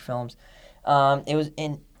top-notch films. It was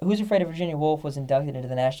in Who's Afraid of Virginia Woolf was inducted into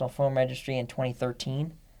the National Film Registry in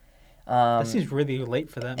 2013. That seems really late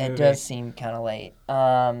for that movie. It does seem kind of late.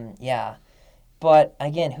 Yeah. But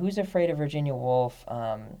again, Who's Afraid of Virginia Woolf?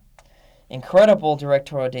 Incredible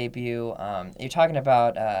directorial debut. You're talking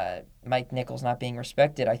about Mike Nichols not being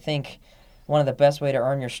respected. I think one of the best way to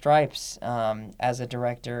earn your stripes as a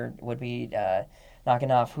director would be knocking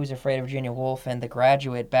off Who's Afraid of Virginia Woolf and The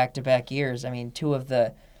Graduate back-to-back years. I mean, two of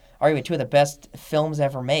the best films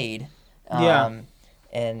ever made. Yeah.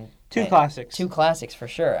 And Two classics. Two classics for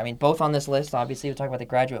sure. I mean, both on this list. Obviously, we'll talk about The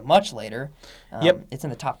Graduate much later. Yep. It's in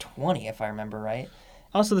the top 20 if I remember right.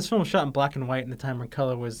 Also, this film was shot in black and white in the time when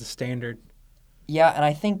color was the standard. Yeah, and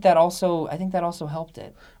I think that also helped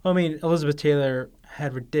it. Well, I mean, Elizabeth Taylor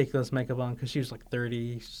had ridiculous makeup on because she was like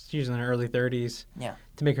 30. She was in her early 30s. Yeah.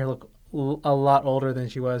 To make her look a lot older than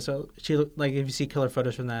she was. So she looked like, if you see color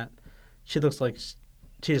photos from that, she just looks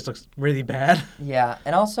really bad. Yeah,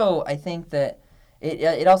 and also I think that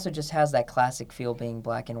it also just has that classic feel being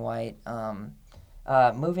black and white.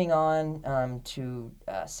 Moving on to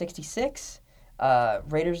 66,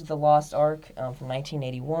 Raiders of the Lost Ark from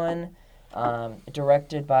 1981.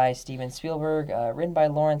 Directed by Steven Spielberg, written by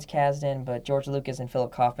Lawrence Kasdan, but George Lucas and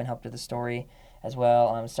Philip Kaufman helped with the story as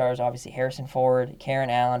well. Stars obviously Harrison Ford,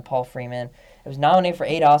 Karen Allen, Paul Freeman. It was nominated for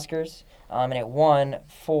 8 Oscars, and it won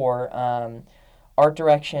for art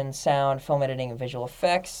direction, sound, film editing, and visual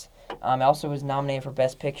effects. It also was nominated for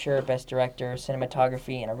Best Picture, Best Director,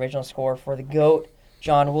 Cinematography, and Original Score for the GOAT,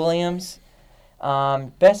 John Williams.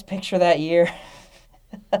 Best Picture that year.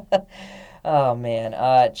 Oh, man.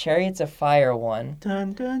 Chariots of Fire won.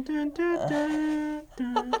 Dun, dun, dun, dun, dun,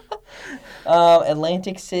 dun.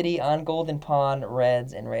 Atlantic City, On Golden Pond,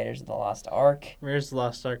 Reds, and Raiders of the Lost Ark. Raiders of the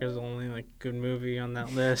Lost Ark is the only good movie on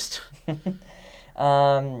that list.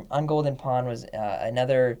 On Golden Pond was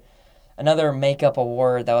another makeup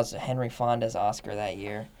award. That was Henry Fonda's Oscar that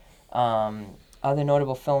year. Other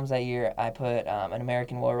notable films that year, I put An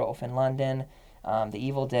American Werewolf in London, The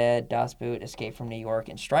Evil Dead, Das Boot, Escape from New York,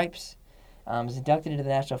 and Stripes. Was inducted into the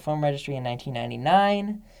National Film Registry in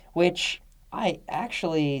 1999, which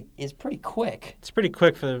is pretty quick. It's pretty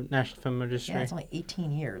quick for the National Film Registry. Yeah, it's only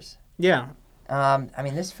 18 years. Yeah. I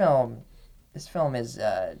mean, this film is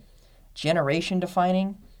generation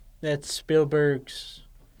defining. It's one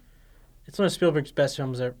of Spielberg's best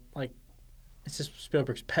films. It's just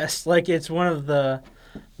Spielberg's best. Like, it's one of the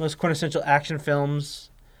most quintessential action films.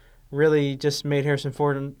 Really just made Harrison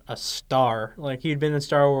Ford a star. Like, he'd been in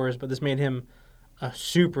Star Wars, but this made him a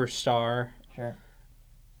superstar. Sure.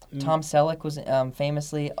 Tom Selleck was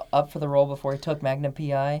famously up for the role before he took Magnum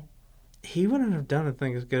P.I. he wouldn't have done, I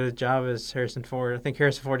think, as good a job as Harrison Ford. I think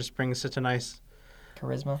Harrison Ford just brings such a nice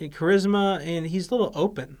Charisma. charisma, and he's a little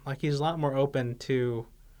open. Like, he's a lot more open to,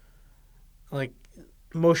 like,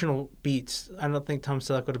 emotional beats. I don't think Tom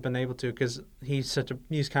Selleck would have been able to because he's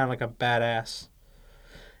kind of like a badass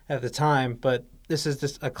at the time. But this is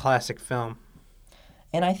just a classic film.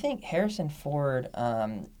 And I think Harrison Ford,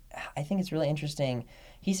 I think it's really interesting.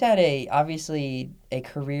 He's had obviously a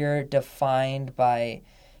career defined by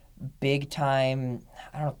big time,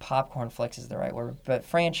 I don't know if popcorn flicks is the right word, but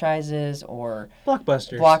franchises or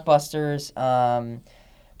Blockbusters.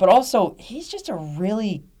 But also, he's just a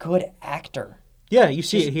really good actor. Yeah, you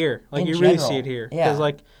see Just it here. Like, in you really general. see it here. Yeah. Because,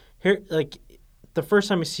 like, here, like, the first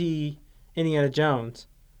time you see Indiana Jones,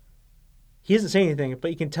 he doesn't say anything,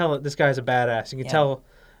 but you can tell that this guy's a badass. You can Yeah. tell,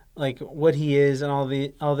 like, what he is and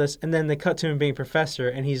all this. And then they cut to him being professor,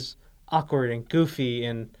 and he's awkward and goofy.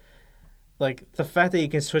 And, like, the fact that you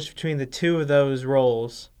can switch between the two of those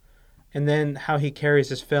roles and then how he carries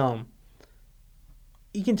his film,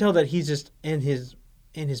 you can tell that he's just in his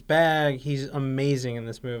bag. He's amazing in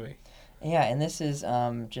this movie. Yeah, and this is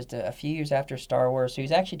just a few years after Star Wars. So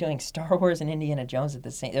he's actually doing Star Wars and Indiana Jones at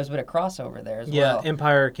the same. There's a bit of crossover there as Yeah, well.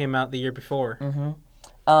 Empire came out the year before.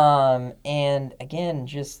 And again,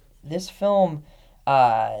 just this film,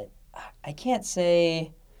 I can't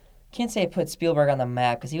say it put Spielberg on the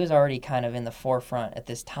map because he was already kind of in the forefront at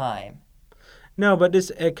this time. No, but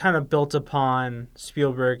it kind of built upon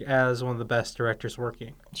Spielberg as one of the best directors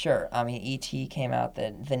working. Sure, I mean E.T. came out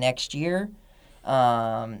the next year,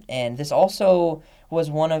 and this also was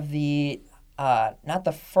one of the not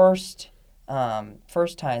the first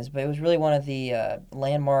times, but it was really one of the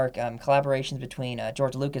landmark collaborations between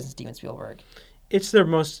George Lucas and Steven Spielberg. It's the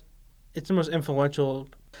most influential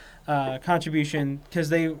contribution because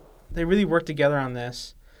they really worked together on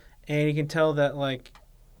this, and you can tell that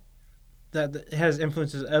that it has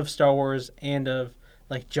influences of Star Wars and of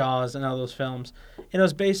like Jaws and all those films, and it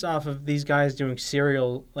was based off of these guys doing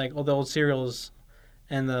serial, like all the old serials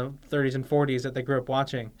in the 30s and 40s that they grew up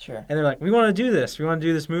watching. Sure. And they're like, we want to do this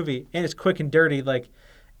movie, and it's quick and dirty. Like,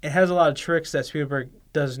 it has a lot of tricks that Spielberg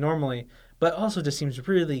does normally, but also just seems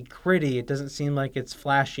really gritty. It doesn't seem like it's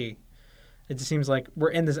flashy. It just seems like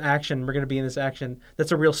we're in this action. We're going to be in this action.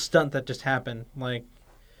 That's a real stunt that just happened. Like,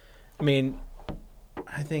 I mean,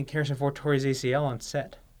 I think Harrison Ford tore his ACL on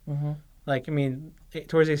set. Mm-hmm. Like, I mean,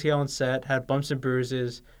 tore his ACL on set, had bumps and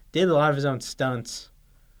bruises, did a lot of his own stunts.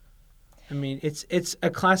 I mean, it's a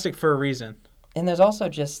classic for a reason. And there's also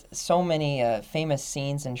just so many famous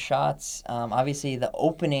scenes and shots. Obviously, the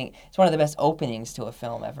opening, it's one of the best openings to a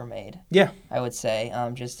film ever made. Yeah. I would say.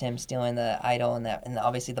 Just him stealing the idol and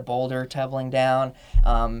obviously the boulder tumbling down.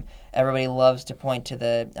 Everybody loves to point to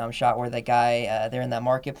the shot where the guy, they're in that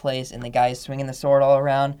marketplace and the guy is swinging the sword all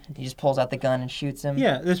around. He just pulls out the gun and shoots him.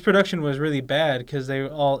 Yeah, this production was really bad because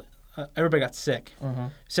everybody got sick. Mm-hmm.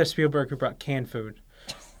 Except Spielberg, who brought canned food.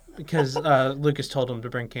 Because Lucas told him to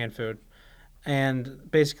bring canned food.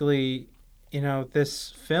 And basically,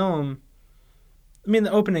 this film, I mean,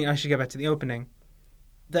 the opening, I should get back to the opening.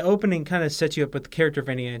 The opening kind of sets you up with the character of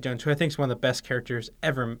Indiana Jones, who I think is one of the best characters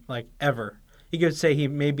ever, ever. You could say he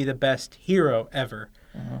may be the best hero ever,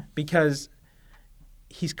 because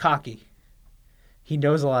he's cocky. He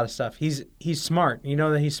knows a lot of stuff. He's smart. You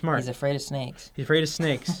know that he's smart. He's afraid of snakes. He's afraid of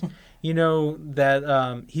snakes. You know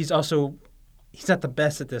that he's not the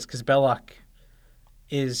best at this because Belloc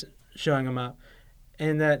is showing him up,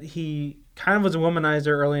 and that he kind of was a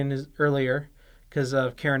womanizer earlier because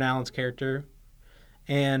of Karen Allen's character,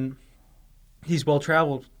 and he's well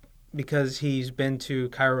traveled because he's been to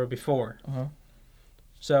Cairo before. Uh-huh.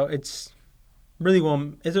 So it's really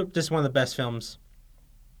it's just one of the best films,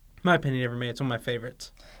 in my opinion, ever made. It's one of my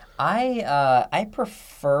favorites. I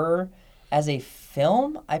prefer, as a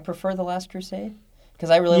film, I prefer The Last Crusade because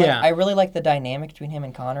I really like the dynamic between him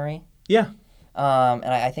and Connery. Yeah. And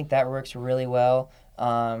I think that works really well.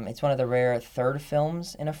 It's one of the rare third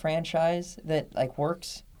films in a franchise that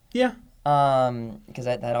works. Yeah. Because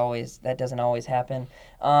that doesn't always happen.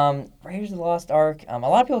 Raiders of the Lost Ark. A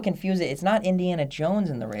lot of people confuse it. It's not Indiana Jones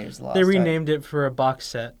in the Raiders of the Lost Ark. They renamed it for a box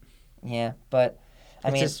set. Yeah, but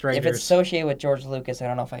I mean, just if Raiders. it's associated with George Lucas, I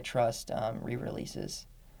don't know if I trust re-releases.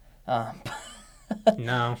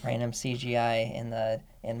 No. Random CGI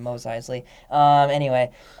in Mos Eisley.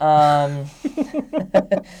 Anyway,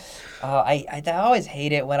 I always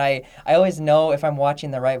hate it when I always know if I'm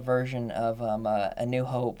watching the right version of A New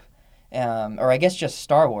Hope, or I guess just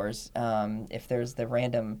Star Wars. If there's the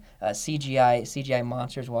random CGI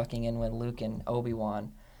monsters walking in when Luke and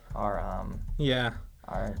Obi-Wan are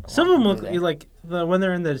Some of them look like when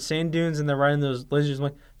they're in the sand dunes and they're riding those lizards. I'm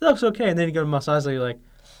like, that looks okay, and then you go to Mos Eisley, you're like,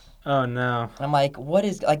 oh no. And I'm like, what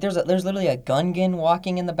is like? There's literally a Gungan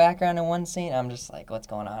walking in the background in one scene. I'm just like, what's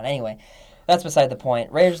going on? Anyway, that's beside the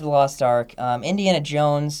point. Raiders of the Lost Ark, Indiana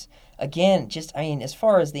Jones. Again, just I mean, as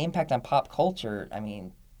far as the impact on pop culture, I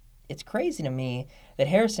mean, it's crazy to me that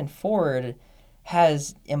Harrison Ford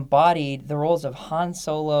has embodied the roles of Han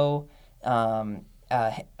Solo,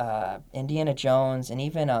 Indiana Jones, and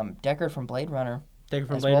even Deckard from Blade Runner. Deckard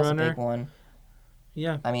from as Blade well Runner. As a big one.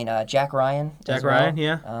 Yeah. I mean, Jack Ryan. Jack Ryan,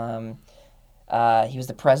 yeah. He was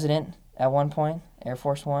the president at one point, Air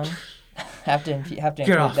Force One. have to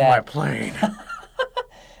Get off that. my plane.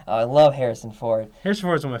 Oh, I love Harrison Ford. Harrison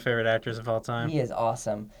Ford's one of my favorite actors of all time. He is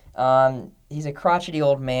awesome. He's a crotchety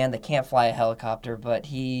old man that can't fly a helicopter, but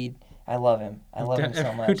I love him. I love him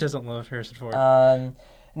so much. Who doesn't love Harrison Ford?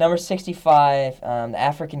 Number 65, The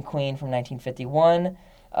African Queen from 1951,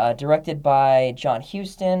 directed by John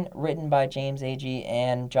Huston, written by James Agee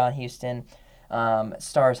and John Huston,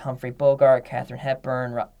 stars Humphrey Bogart, Katharine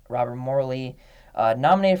Hepburn, Robert Morley.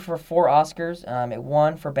 Nominated for 4 Oscars. It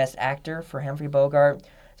won for Best Actor for Humphrey Bogart.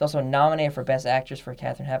 It's also nominated for Best Actress for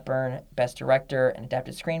Katharine Hepburn, Best Director, and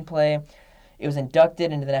Adapted Screenplay. It was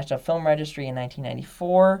inducted into the National Film Registry in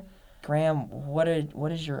 1994. Graham, what are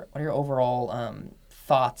your overall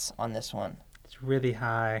thoughts on this one? It's really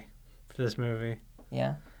high for this movie.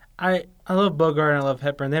 Yeah. I love Bogart and I love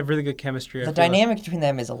Hepburn. They have really good chemistry. The dynamic between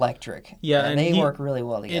them is electric. Yeah, and they work really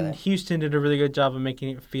well together. And Huston did a really good job of making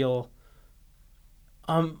it feel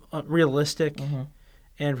realistic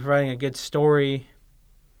and providing a good story.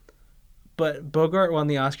 But Bogart won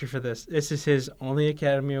the Oscar for this. This is his only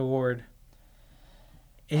Academy Award.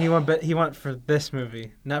 And he won for this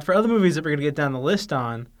movie. Not for other movies that we're going to get down the list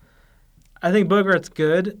on. I think Bogart's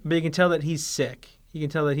good, but you can tell that he's sick. You can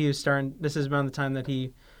tell that he was starting... This is around the time that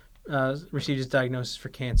he received his diagnosis for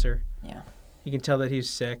cancer. Yeah. You can tell that he's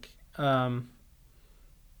sick. I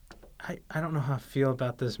don't know how I feel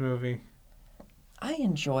about this movie. I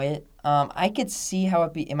enjoy it. I could see how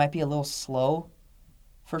it might be a little slow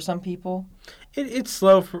for some people. It's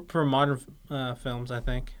slow for modern films, I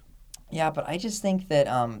think. Yeah, but I just think that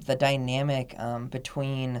the dynamic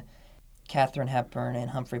between Katharine Hepburn and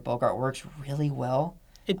Humphrey Bogart works really well.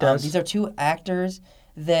 It does. These are 2 actors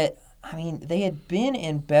that, I mean, they had been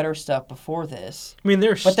in better stuff before this. I mean,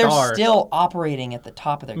 they're stars. But they're still operating at the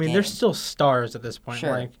top of their game. I mean, they're still stars at this point.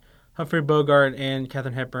 Sure. Like, Humphrey Bogart and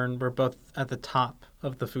Katharine Hepburn were both at the top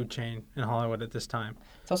of the food chain in Hollywood at this time.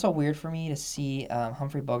 It's also weird for me to see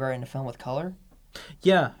Humphrey Bogart in a film with color.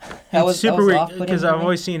 Yeah. That was super weird off-putting because for I've me.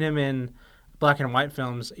 always seen him in black and white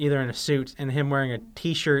films, either in a suit and him wearing a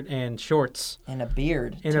T-shirt and shorts. And a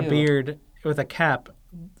beard, And a beard with a cap.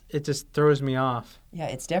 It just throws me off. Yeah,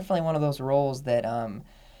 it's definitely one of those roles that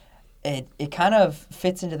it kind of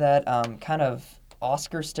fits into that kind of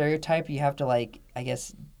Oscar stereotype. You have to, like, I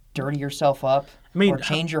guess, dirty yourself up or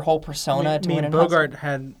change your whole persona to win an Bogart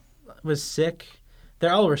Oscar. was sick. They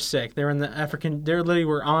all were sick. They were in the African... They literally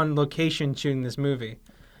were on location shooting this movie.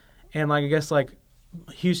 And, like, I guess, like,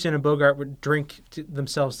 Huston and Bogart would drink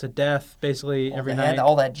themselves to death, basically, every night. They had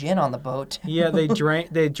all that gin on the boat. Yeah, they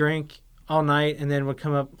drank all night and then would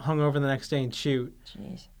come up hungover the next day and shoot.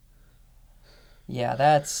 Jeez. Yeah,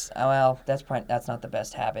 that's not the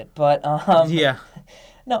best habit, but yeah.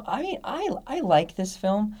 No, I mean I like this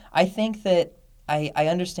film. I think that I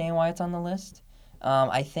understand why it's on the list.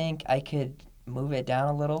 I think I could move it down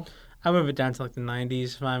a little. I'll move it down to like the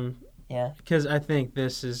 90s if I'm... Yeah. Because I think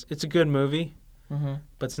it's a good movie,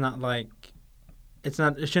 but it's not like... It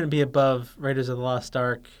shouldn't be above Raiders of the Lost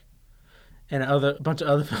Ark and a bunch of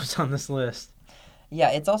other films on this list. Yeah,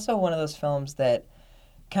 it's also one of those films that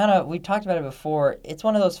kind of... We've talked about it before. It's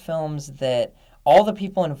one of those films that all the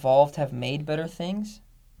people involved have made better things.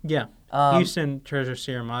 Yeah. Houston, Treasure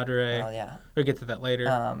Sierra Madre. Oh, yeah. We'll get to that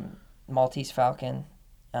later. Maltese Falcon.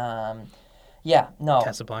 Yeah, no.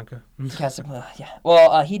 Casablanca. Casablanca, yeah.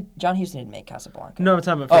 Well, John Huston didn't make Casablanca. No, I'm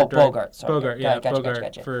talking about... Bogart. Sorry. Bogart, yeah. Gotcha.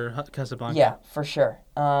 Bogart for Casablanca. Yeah, for sure.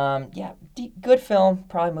 Yeah, good film.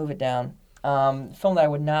 Probably move it down. Film that I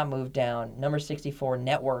would not move down. Number 64,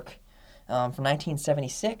 Network, from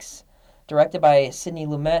 1976. Directed by Sidney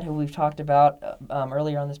Lumet, who we've talked about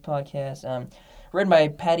earlier on this podcast. Written by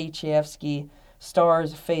Patty Chayefsky.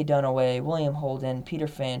 Stars Faye Dunaway, William Holden, Peter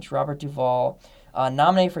Finch, Robert Duvall.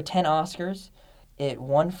 Nominated for 10 Oscars. It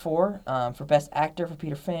won 4 for Best Actor for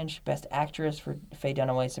Peter Finch, Best Actress for Faye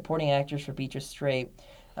Dunaway, Supporting Actress for Beatrice Straight,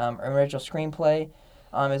 Original Screenplay. It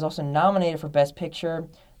was also nominated for Best Picture,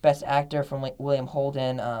 Best Actor from William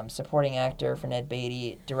Holden, Supporting Actor for Ned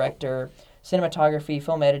Beatty, Director cinematography,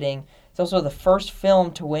 film editing. It's also the first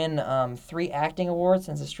film to win 3 acting awards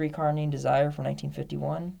since A Streetcar Named Desire from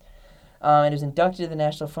 1951. It was inducted to the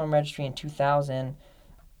National Film Registry in 2000.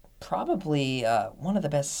 Probably one of the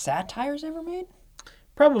best satires ever made.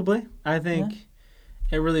 Probably. I think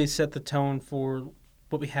it really set the tone for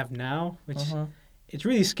what we have now, which it's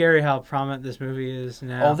really scary how prominent this movie is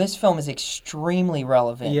now. Oh, this film is extremely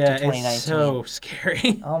relevant to 2019. It's so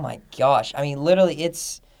scary. Oh my gosh. I mean, literally,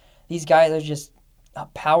 these guys are just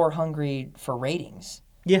power hungry for ratings.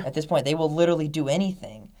 Yeah. At this point, they will literally do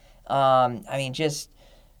anything. I mean, just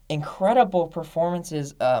incredible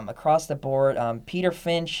performances across the board. Peter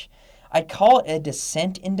Finch, I'd call it a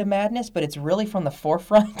descent into madness, but it's really from the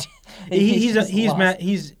forefront. He's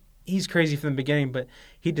crazy from the beginning, but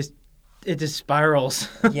it just spirals.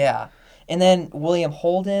 Yeah. And then William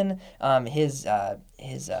Holden, his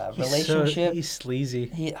relationship. He's sleazy.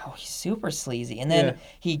 He's super sleazy. And then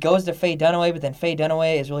he goes to Faye Dunaway, but then Faye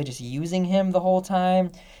Dunaway is really just using him the whole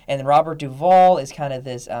time. And then Robert Duvall is kind of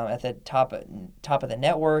this at the top of the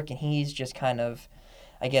network, and he's just kind of,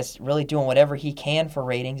 I guess, really doing whatever he can for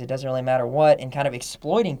ratings. It doesn't really matter what, and kind of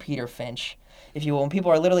exploiting Peter Finch, if you will. When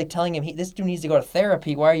people are literally telling him, this dude needs to go to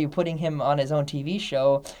therapy, why are you putting him on his own TV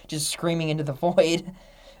show, just screaming into the void?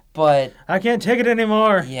 But I can't take it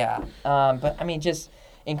anymore. Yeah. But, I mean, just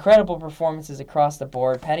incredible performances across the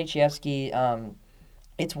board. Paddy Chayefsky,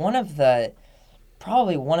 it's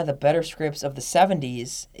probably one of the better scripts of the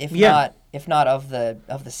 70s, if not of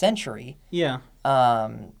the century. Yeah.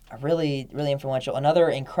 Really, really influential. Another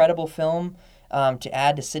incredible film to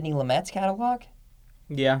add to Sidney Lumet's catalog.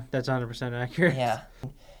 Yeah, that's 100% accurate. Yeah.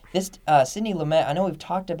 This Sidney Lumet, I know we've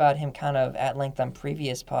talked about him kind of at length on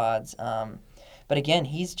previous pods, but again,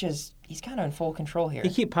 he's kind of in full control here. He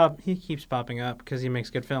keeps popping up because he makes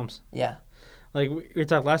good films. Yeah. Like we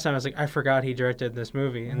talked last time, I was like, I forgot he directed this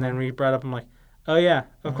movie, and then we brought up, I'm like, oh yeah,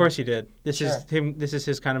 of course he did. This is him. This is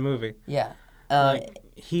his kind of movie. Yeah.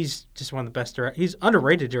 He's just one of the best He's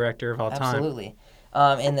underrated director of all time. Absolutely.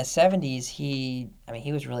 In the 70s, he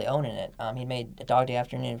was really owning it. He made A Dog Day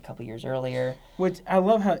Afternoon a couple years earlier. Which I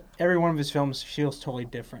love how every one of his films feels totally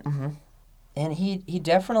different. Mm-hmm. And he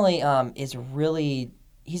definitely he's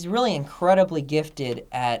really incredibly gifted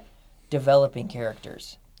at developing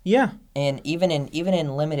characters. Yeah. And even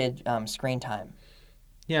in limited screen time.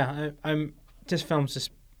 Yeah, this film's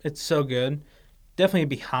it's so good. Definitely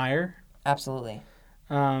be higher. Absolutely.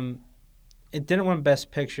 It didn't win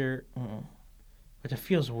Best Picture. Mm-mm. Which it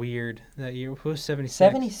feels weird that year. Who was 76?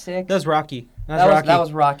 76. That was Rocky. That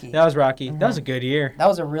was Rocky. That was Rocky. Mm-hmm. That was a good year. That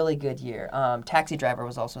was a really good year. Taxi Driver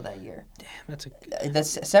was also that year. Damn, that's a good... The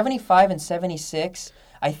 75 and 76,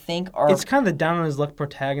 I think, are... It's kind of the down-on-his-luck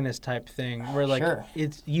protagonist type thing, where, like,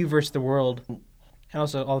 it's you versus the world. And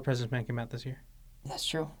also, All the President's Men came out this year. That's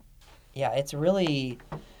true. Yeah, it's really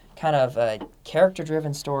kind of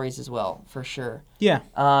character-driven stories as well, for sure. Yeah.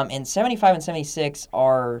 And 75 and 76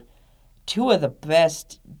 are... two of the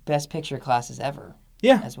best picture classes ever.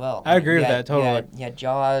 Yeah, as well. I agree with that totally. Yeah,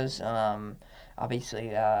 Jaws. Obviously,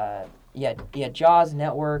 Jaws,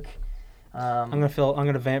 Network. I'm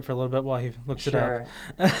gonna vamp for a little bit while he looks it up.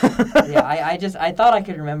 Yeah, I thought I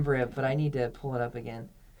could remember it, but I need to pull it up again.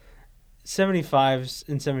 75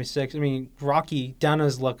 and 76. I mean, Rocky, down on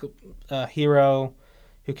his luck, hero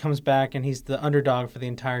who comes back and he's the underdog for the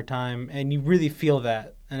entire time, and you really feel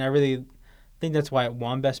that. And I really think that's why it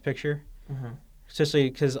won Best Picture. Mm-hmm. Especially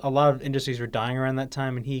because a lot of industries were dying around that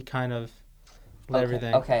time, and he kind of led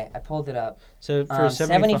everything. Okay, I pulled it up. So for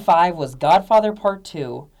 75 was Godfather Part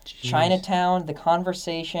 2, Jeez. Chinatown, The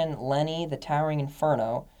Conversation, Lenny, The Towering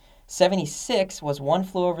Inferno. 76 was One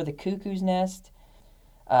Flew Over the Cuckoo's Nest,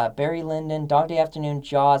 Barry Lyndon, Dog Day Afternoon,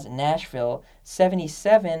 Jaws, Nashville.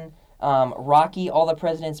 77, Rocky, All the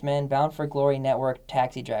President's Men, Bound for Glory, Network,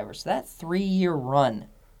 Taxi Driver. So that 3-year run.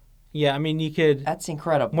 Yeah, I mean, you could... That's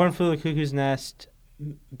incredible. One Flew Over the Cuckoo's Nest.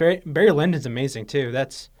 Barry Lyndon's amazing, too.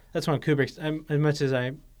 That's one of Kubrick's... As much as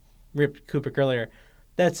I ripped Kubrick earlier,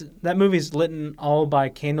 that movie's lit all by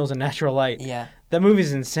candles and natural light. Yeah. That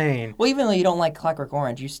movie's insane. Well, even though you don't like Clockwork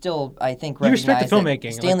Orange, you still, I think, you respect the recognize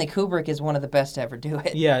filmmaking. that Stanley Kubrick is one of the best to ever do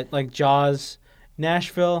it. Yeah, like Jaws,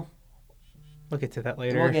 Nashville. We'll get to that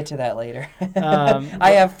later. We'll get to that later.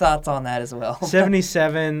 I have thoughts on that as well.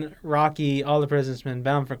 77, Rocky, All the President's Men,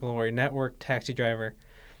 Bound for Glory, Network, Taxi Driver.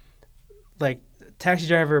 Like, Taxi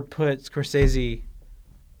Driver put Scorsese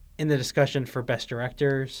in the discussion for Best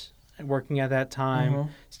Directors, working at that time.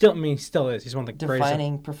 Mm-hmm. Still is. He's one of the greatest.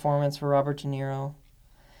 Defining performance for Robert De Niro.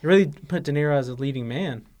 He really put De Niro as a leading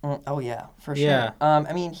man. Oh yeah, for Yeah. sure.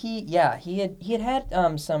 I mean, he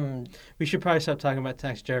had some. We should probably stop talking about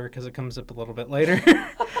Taxi Driver because it comes up a little bit later.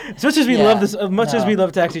 As much as we love Yeah, this, as much as we no.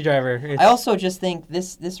 love Taxi Driver, I it's also just think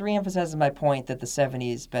this reemphasizes my point that the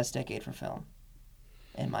 '70s best decade for film,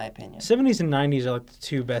 in my opinion. 70s and 90s are like the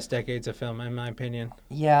two best decades of film, in my opinion.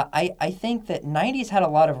 Yeah, I think that '90s had a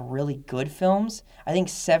lot of really good films. I think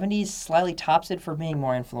 '70s slightly tops it for being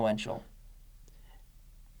more influential.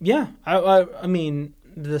 Yeah, I mean,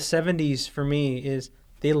 the 70s for me is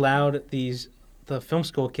they allowed the film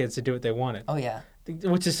school kids to do what they wanted, Oh yeah,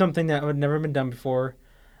 which is something that would never been done before.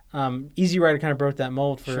 Easy Rider kind of broke that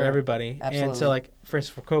mold for Sure, everybody, and so absolutely. like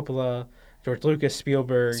Christopher Coppola, George Lucas,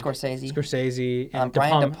 Spielberg, Scorsese, Scorsese, and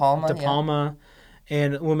Brian De Palma. De Yeah, Palma,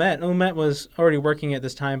 and Lumet. Lumet was already working at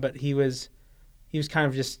this time, but he was kind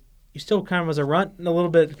of just he still kind of was a runt a little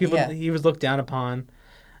bit. People Yeah. he was looked down upon,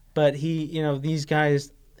 but these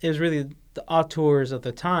guys, it was really the auteurs of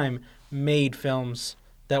the time made films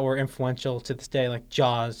that were influential to this day, like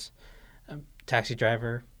Jaws, Taxi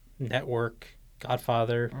Driver, Network,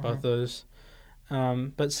 Godfather, both those.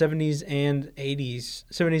 But 70s and 80s,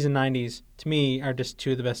 70s and 90s, to me, are just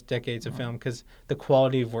two of the best decades of film because the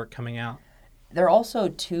quality of work coming out. there are also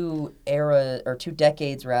two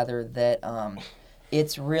decades rather that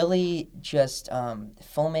it's really just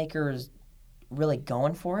filmmakers really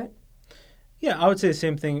going for it. Yeah, I would say the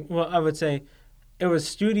same thing. Well, I would say it was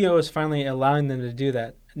studios finally allowing them to do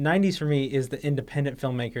that. 90s for me is the independent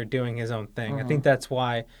filmmaker doing his own thing. I think that's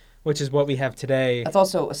why, which is what we have today. That's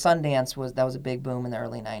also Sundance was a big boom in the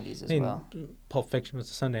early '90s as I mean, well. Pulp Fiction was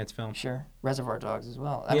a Sundance film. Sure, Reservoir Dogs as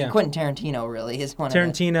well. I Yeah. mean, Quentin Tarantino really is one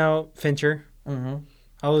Tarantino, Fincher, of the.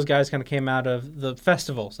 all those guys kind of came out of the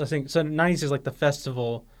festivals. I think so. 90s is like the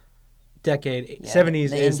festival decade. Yeah,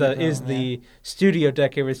 70s the is indie the boom, the studio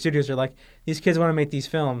decade where the studios are like, these kids want to make these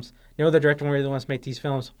films. No other director really wants to make these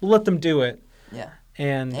films. We'll let them do it. Yeah,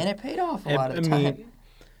 And and it paid off a lot of I the time. mean,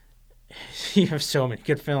 you have so many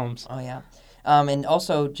good films. Oh yeah, and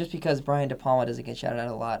also just because Brian De Palma doesn't get shouted out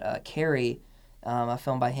a lot, Carrie, a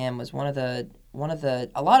film by him was one of the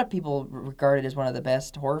a lot of people regard it as one of the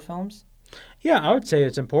best horror films. Yeah, I would say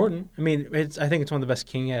it's important. I mean, I think it's one of the best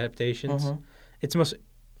King adaptations. Mhm. It's most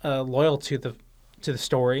loyal to the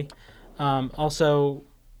story. Also,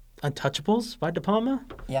 Untouchables by De Palma.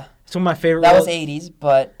 Yeah, It's one of my favorite. that was '80s,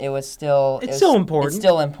 but it was still It's still important. It's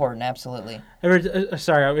still important, absolutely.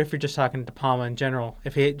 Sorry, if you're just talking De Palma in general,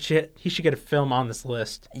 if he should get a film on this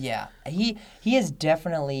list. Yeah, he is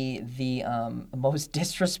definitely the most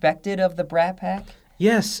disrespected of the Brat Pack.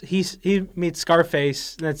 Yes, he meets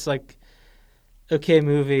Scarface. And it's like, okay,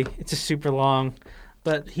 movie. It's just super long,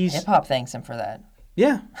 but Hip hop thanks him for that.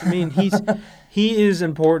 yeah. I mean, he is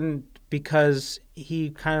important because he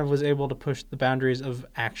kind of was able to push the boundaries of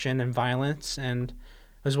action and violence and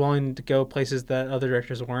was willing to go places that other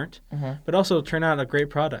directors weren't, but also turn out a great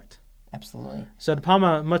product. Absolutely. So De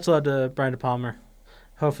Palma, much love to Brian De Palma.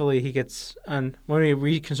 Hopefully he gets on. When we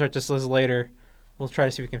reconstruct this list later, we'll try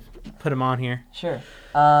to see if we can put him on here. Sure.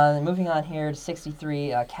 Moving on here to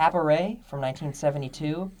 63, Cabaret from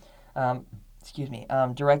 1972. Excuse me.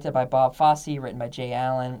 Directed by Bob Fosse, written by Jay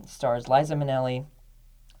Allen, stars Liza Minnelli,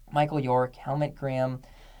 Michael York, Helmut Graham.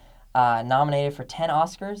 Nominated for 10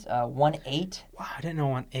 Oscars, won 8. Wow, I didn't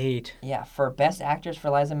know on 8. Yeah, for Best Actress for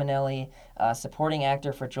Liza Minnelli, Supporting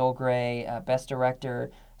Actor for Joel Grey, Best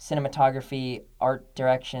Director, Cinematography, Art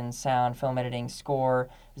Direction, Sound, Film Editing, Score.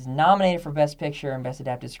 Was nominated for Best Picture and Best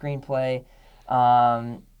Adapted Screenplay.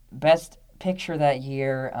 Best Picture that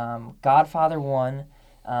year, Godfather won,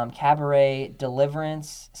 Cabaret,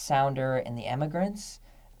 Deliverance, Sounder, and The Emigrants.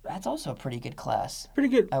 That's also a pretty good class, Pretty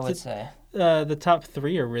good. I would say. The top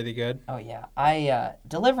 3 are really good. Oh yeah,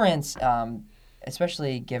 Deliverance,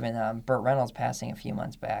 especially given Burt Reynolds passing a few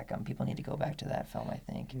months back, people need to go back to that film. I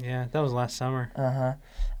think. Yeah, that was last summer.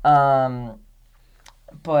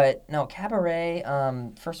 But no, Cabaret.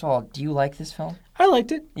 First of all, do you like this film? I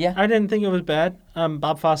liked it. Yeah. I didn't think it was bad.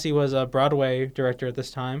 Bob Fosse was a Broadway director at this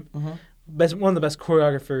time. Mhm. One of the best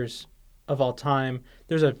choreographers of all time.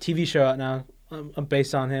 There's a TV show out now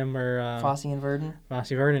based on him, or Fosse and Verdon. Fosse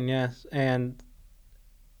Verdon, yes. And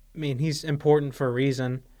I mean, he's important for a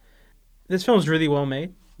reason. This film's really well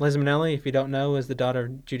made. Liza Minnelli, if you don't know, is the daughter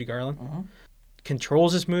of Judy Garland. Mhm.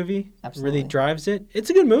 Controls this movie. Absolutely. Really drives it. It's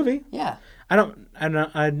a good movie. Yeah.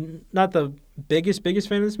 I'm not the biggest fan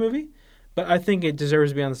of this movie, but I think it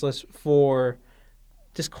deserves to be on this list for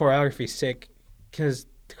just choreography's sake, because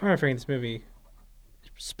the choreography in this movie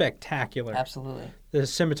is spectacular. Absolutely. The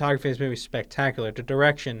cinematography in this movie is spectacular. The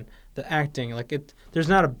direction, the acting, there's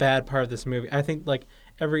not a bad part of this movie. I think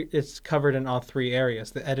it's covered in all 3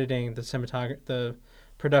 areas: the editing, the cinematography, the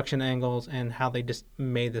production angles and how they just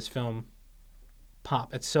made this film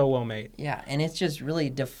pop. It's so well made. Yeah, and it's just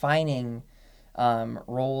really defining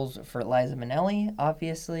roles for Liza Minnelli,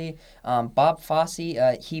 obviously. Bob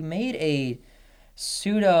Fosse, he made a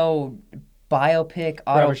pseudo biopic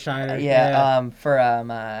Robert Schneider, for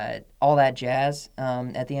All That Jazz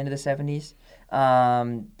at the end of the 70s.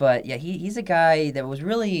 But yeah, he's a guy that was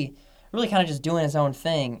really kind of just doing his own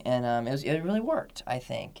thing, and it really worked, I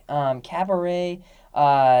think. Cabaret,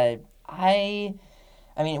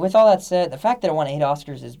 I mean, with all that said, the fact that it won 8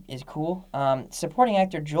 Oscars is cool. Supporting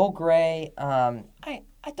actor Joel Grey, I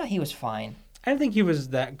thought he was fine. I didn't think he was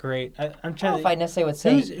that great. I'm I don't trying know if I necessarily would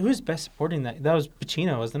say. Who's best supporting that? That was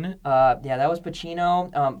Pacino, wasn't it? Yeah, that was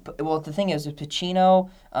Pacino. Well, the thing is, it was Pacino,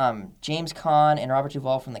 James Caan, and Robert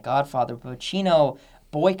Duvall from The Godfather. Pacino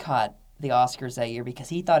boycotted the Oscars that year because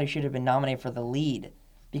he thought he should have been nominated for the lead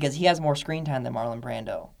because he has more screen time than Marlon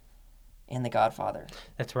Brando in The Godfather.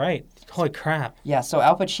 That's right. Holy crap. Yeah, so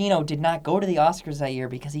Al Pacino did not go to the Oscars that year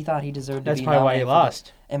because he thought he deserved to be nominated. That's probably why he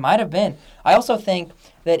lost. It might have been. I also think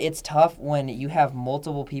that it's tough when you have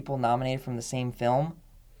multiple people nominated from the same film.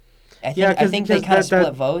 I think they kind of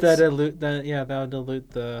split votes. That would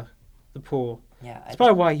dilute the pool. Yeah, that's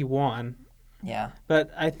probably why he won. Yeah.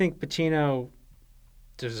 But I think Pacino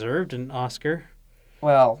deserved an Oscar.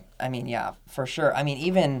 Well, I mean, yeah, for sure. I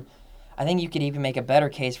mean, I think you could even make a better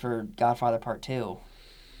case for Godfather Part 2.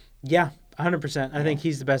 Yeah, 100%. I think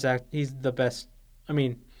he's the best He's the best. I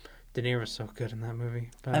mean, De Niro's so good in that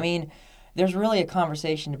movie. But... I mean, there's really a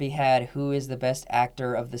conversation to be had. Who is the best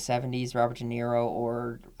actor of the 70s, Robert De Niro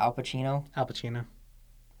or Al Pacino? Al Pacino.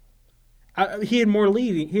 He had more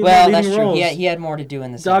leading. That's true. He had more to do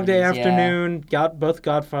in the 70s. Dog Day Afternoon, both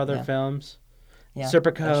Godfather films. Yeah,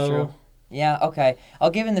 Serpico. That's true. Yeah, okay. I'll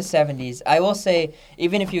give him the 70s. I will say,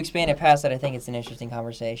 even if you expand it past that, I think it's an interesting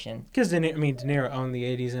conversation. Because, De Niro owned the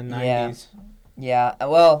 80s and 90s. Yeah.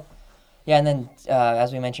 Well, yeah, and then,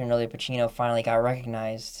 as we mentioned earlier, Pacino finally got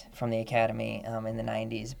recognized from the Academy in the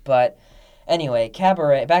 90s. But anyway,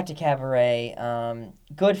 back to Cabaret.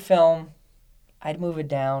 Good film. I'd move it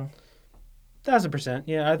down. 1,000%.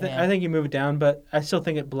 Yeah, I think you move it down, but I still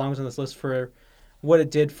think it belongs on this list for what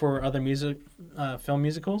it did for other film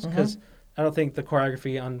musicals, because I don't think the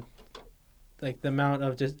choreography on, like, the amount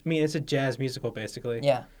of it's a jazz musical, basically.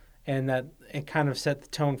 Yeah. And that it kind of set the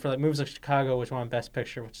tone for, like, movies like Chicago, which won Best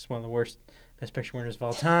Picture, which is one of the worst Best Picture winners of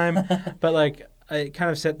all time. But, like, it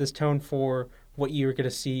kind of set this tone for what you're going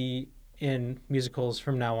to see in musicals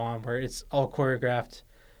from now on, where it's all choreographed.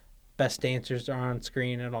 Best dancers are on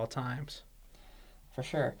screen at all times. For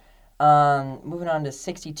sure. Moving on to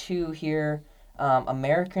 62 here.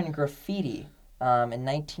 American Graffiti in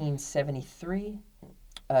 1973,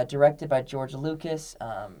 directed by George Lucas,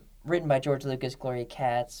 written by George Lucas, Gloria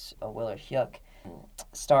Katz, Willard Huyck,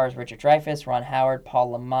 stars Richard Dreyfuss, Ron Howard,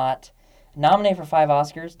 Paul Le Mat, nominated for 5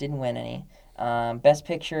 Oscars, didn't win any. Best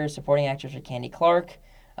Picture, supporting actors are Candy Clark,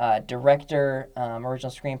 director,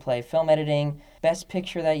 original screenplay, film editing. Best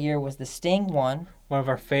Picture that year was The Sting one. One of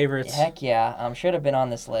our favorites. Heck yeah, should have been on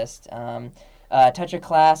this list. Touch of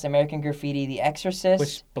Class, American Graffiti, The Exorcist.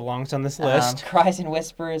 Which belongs on this list. Cries and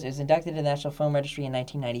Whispers. It was inducted to the National Film Registry in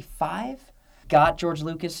 1995. Got George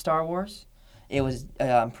Lucas Star Wars. It was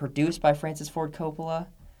produced by Francis Ford Coppola.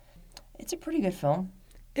 It's a pretty good film.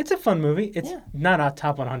 It's a fun movie. It's not a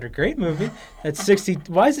top 100 great movie. It's 60.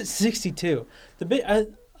 Why is it 62?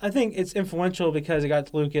 I think it's influential because it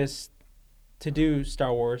got Lucas to do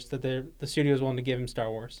Star Wars, that the studio was willing to give him Star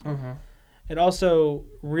Wars. Mm-hmm. It also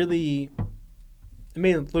really... It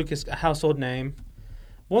made Lucas a household name.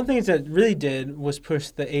 One thing that really did was push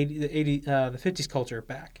the 50s culture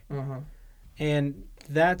back, and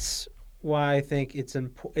that's why I think it's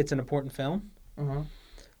an important film. Mm-hmm.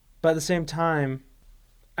 But at the same time,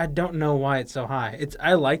 I don't know why it's so high.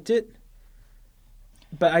 I liked it,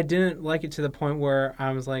 but I didn't like it to the point where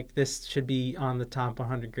I was like, this should be on the top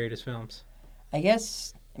 100 greatest films. I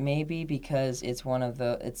guess maybe because it's from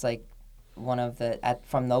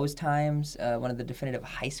those times, one of the definitive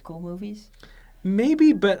high school movies.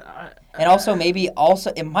 Maybe, but...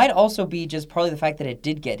 it might also be just probably the fact that it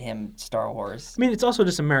did get him Star Wars. I mean, it's also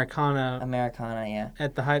just Americana. Americana, yeah.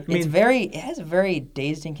 At the height. It has very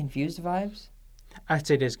Dazed and Confused vibes. I'd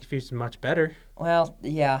say Dazed and Confused is much better. Well,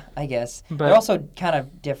 yeah, I guess. But they're also kind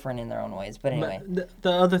of different in their own ways, but anyway. But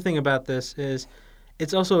the other thing about this is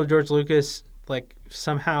it's also George Lucas, like,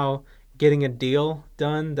 somehow getting a deal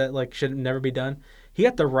done that, like, should never be done. He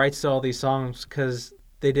got the rights to all these songs because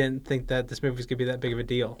they didn't think that this movie was going to be that big of a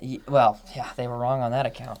deal. Well, yeah, they were wrong on that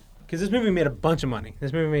account. Because this movie made a bunch of money.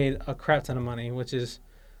 This movie made a crap ton of money, which is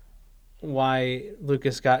why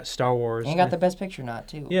Lucas got Star Wars. And he got the Best Picture nod,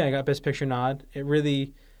 too. Yeah, he got Best Picture nod. It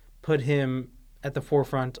really put him at the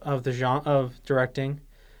forefront of the genre of directing,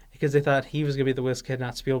 because they thought he was going to be the whiz kid,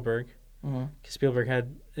 not Spielberg. Mm-hmm.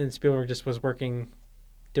 Because Spielberg just was working,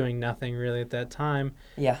 doing nothing really at that time.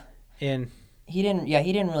 Yeah. And he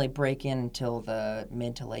didn't really break in until the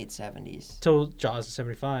mid to late 70s. Till Jaws in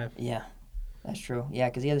 75. Yeah. That's true. Yeah,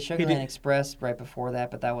 because he had the Sugarland Express right before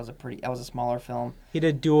that, but that was a smaller film. He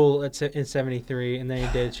did Duel in 73, and then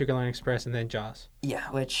he did Sugarland Express, and then Jaws. Yeah,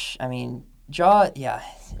 which, I mean, Jaws, yeah,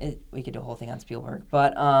 we could do a whole thing on Spielberg,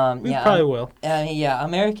 but We probably will. Yeah,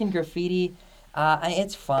 American Graffiti,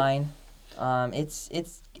 it's fine.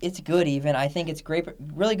 It's good even. I think it's great,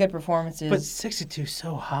 really good performances. But 62 is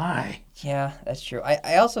so high. Yeah, that's true.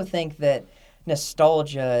 I also think that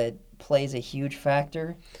nostalgia plays a huge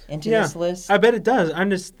factor into this list. I bet it does. I'm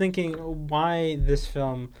just thinking why this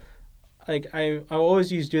film, like I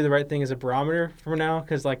always use Do the Right Thing as a barometer for now,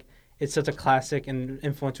 because like it's such a classic and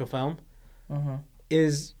influential film. Mm-hmm.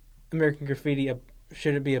 Is American Graffiti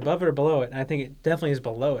should it be above it or below it? And I think it definitely is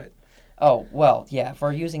below it. Oh well, yeah. If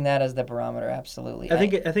we're using that as the barometer, absolutely. I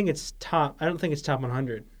think it's top. I don't think it's top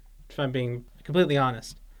 100. If I'm being completely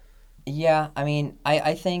honest. Yeah, I mean,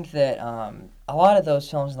 I think that a lot of those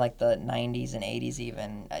films in like the 90s and 80s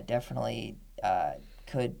even definitely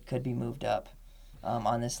could be moved up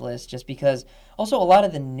on this list, just because also a lot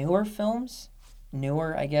of the newer films,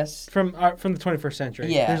 I guess. From the 21st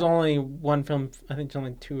century. Yeah. There's only one film, I think there's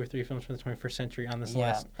only 2 or 3 films from the 21st century on this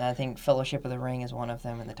list. Yeah, I think Fellowship of the Ring is one of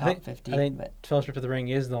them in the top 50. I think but, Fellowship of the Ring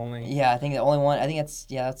is the only. Yeah, I think the only one, I think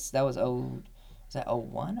that was is that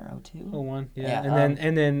 01 or 02? 01, Yeah,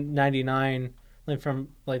 and then 99, like from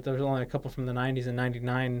like there was only a couple from the 90s, and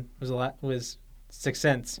 99 was Sixth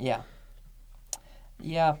Sense. Yeah.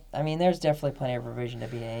 Yeah, I mean, there's definitely plenty of revision to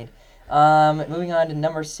be made. Moving on to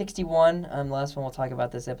number 61, the last one we'll talk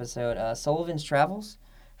about this episode, Sullivan's Travels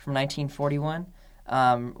from 1941.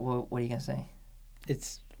 What are you gonna say?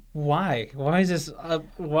 It's why is this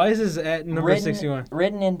at number 61?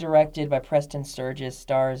 Written and directed by Preston Sturges,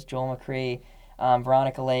 stars Joel McCrea,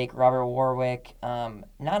 Veronica Lake, Robert Warwick. Not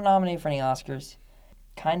nominated for any Oscars.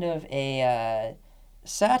 Kind of a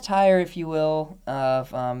satire, if you will, of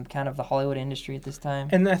kind of the Hollywood industry at this time.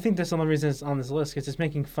 And I think that's the only reason it's on this list, because it's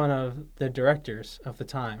making fun of the directors of the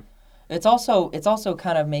time. It's also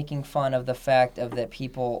kind of making fun of the fact of that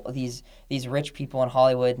people, these rich people in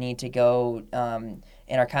Hollywood need to go and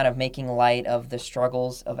are kind of making light of the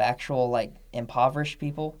struggles of actual like impoverished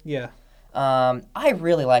people. Yeah. I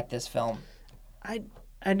really like this film.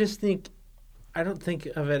 I just think I don't think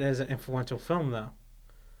of it as an influential film though.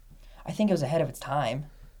 I think it was ahead of its time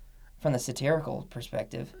from the satirical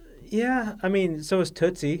perspective. Yeah, I mean, so was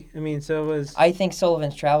Tootsie. I mean, so was. I think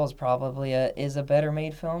Sullivan's Travels probably is a better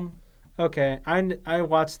made film. Okay, I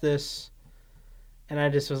watched this, and I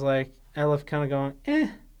just was like, I left kind of going, eh.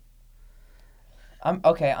 I'm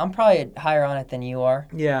probably higher on it than you are.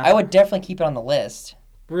 Yeah. I would definitely keep it on the list.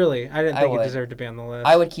 Really? I didn't think it deserved to be on the list.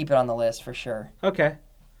 I would keep it on the list for sure. Okay.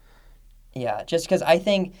 Yeah, just because I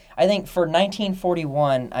think for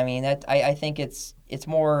 1941, I mean I think it's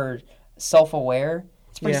more self-aware.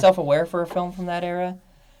 It's pretty self-aware for a film from that era.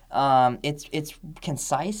 It's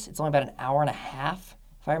concise. It's only about an hour and a half,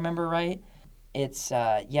 if I remember right. It's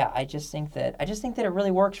I just think that it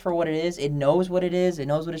really works for what it is. It knows what it is. It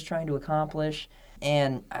knows what it's trying to accomplish.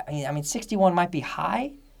 And I mean 61 might be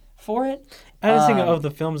high for it. I just think of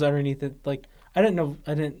the films underneath it. Like I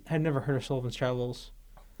had never heard of Sullivan's Travels.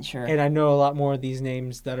 Sure. And I know a lot more of these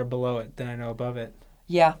names that are below it than I know above it.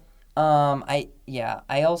 Yeah. I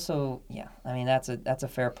mean that's a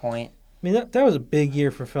fair point. I mean that was a big year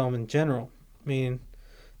for film in general. I mean,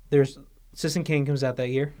 there's Citizen Kane comes out that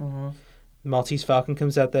year. Mm-hmm. Maltese Falcon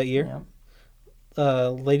comes out that year. Yeah.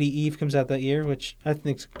 Lady Eve comes out that year, which I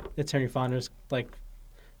think it's Henry Fonda's like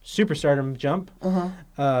superstardom jump. Uh-huh.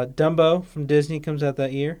 Dumbo from Disney comes out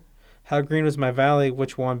that year. How Green Was My Valley,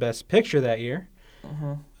 which won Best Picture that year.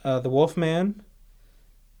 Mm-hmm. The Wolfman,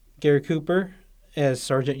 Gary Cooper as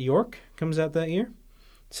Sergeant York comes out that year.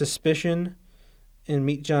 Suspicion and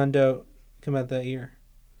Meet John Doe come out that year.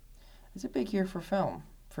 It's a big year for film,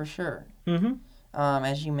 for sure. Mm-hmm.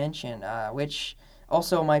 As you mentioned, which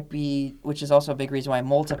is also a big reason why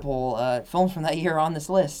multiple films from that year are on this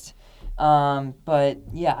list. But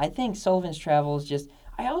yeah, I think Sullivan's Travels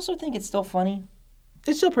I also think it's still funny.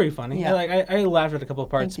 It's still pretty funny. Yeah. I laughed at a couple of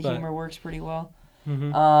parts. I think the humor works pretty well.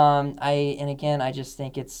 Mm-hmm. I just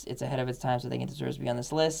think it's ahead of its time, so I think it deserves to be on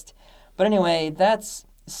this list. But anyway, that's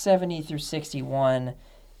 70 through 61.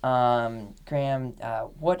 Graham,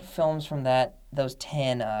 what films from that those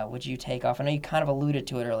 10 would you take off? I know you kind of alluded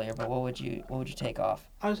to it earlier, but what would you take off?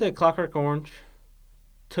 I would say Clockwork Orange,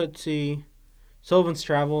 Tootsie, Sullivan's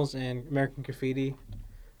Travels, and American Graffiti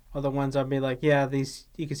are the ones I'd be like, yeah, these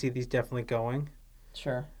you can see these definitely going.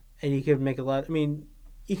 Sure. And you could make a lot. I mean,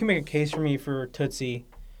 you can make a case for me for Tootsie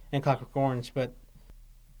and Clockwork Orange, but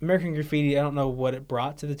American Graffiti, I don't know what it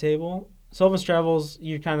brought to the table. Sullivan's Travels,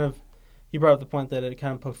 you brought up the point that it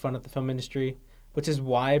kind of poked fun at the film industry, which is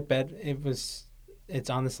why I bet it's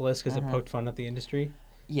on this list because it poked fun at the industry.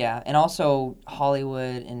 Yeah, and also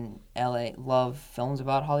Hollywood and LA love films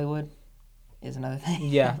about Hollywood is another thing.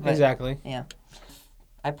 Yeah, exactly. Yeah.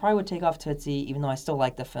 I probably would take off Tootsie, even though I still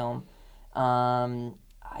like the film. I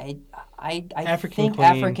think Queen.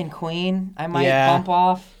 African Queen I might bump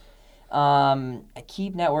off. I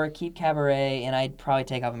keep Network, keep Cabaret, and I'd probably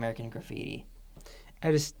take off American Graffiti.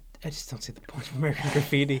 I just don't see the point of American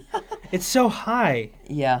Graffiti. It's so high.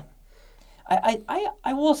 Yeah.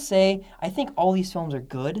 I will say, I think all these films are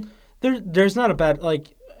good. There's not a bad,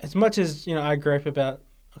 like, as much as, I gripe about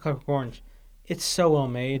Clockwork Orange, it's so well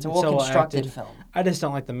made. It's a well-constructed film. I just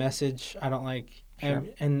don't like the message. I don't like, Sure.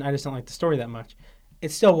 and I just don't like the story that much.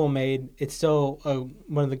 It's still well made. It's still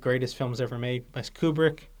one of the greatest films ever made by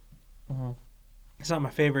Kubrick. Mm-hmm. It's not my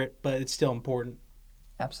favorite, but it's still important.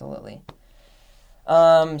 Absolutely.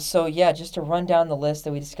 So yeah, just to run down the list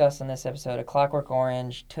that we discussed in this episode: A Clockwork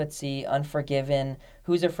Orange, Tootsie, Unforgiven,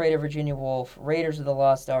 Who's Afraid of Virginia Woolf, Raiders of the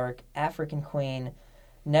Lost Ark, African Queen,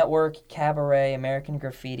 Network, Cabaret, American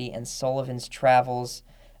Graffiti, and Sullivan's Travels.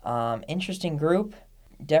 Interesting group.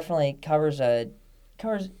 Definitely covers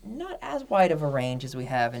not as wide of a range as we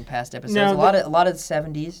have in past episodes. No, a lot of the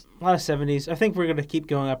 70s. A lot of 70s. I think we're going to keep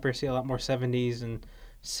going up or see a lot more 70s and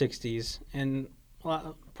 60s and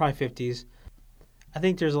probably 50s. I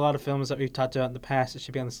think there's a lot of films that we've talked about in the past that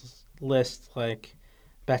should be on this list, like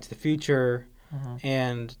Back to the Future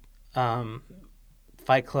and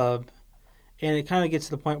Fight Club. And it kind of gets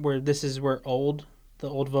to the point where this is where the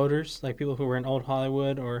old voters, like people who were in old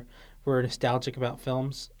Hollywood or were nostalgic about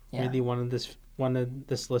films, really wanted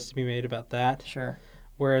this list to be made about that. Sure.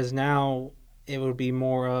 Whereas now it would be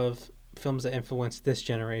more of films that influence this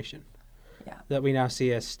generation. Yeah. That we now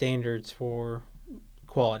see as standards for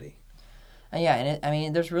quality. Yeah,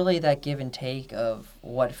 and there's really that give and take of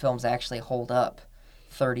what films actually hold up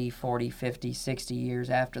 30, 40, 50, 60 years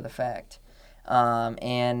after the fact.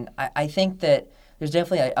 And I think that there's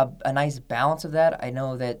definitely a nice balance of that. I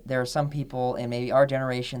know that there are some people in maybe our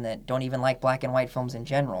generation that don't even like black and white films in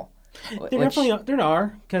general. There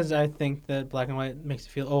are, because I think that black and white makes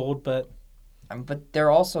you feel old, but there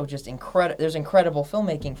are also just there's incredible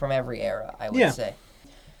filmmaking from every era, I would say.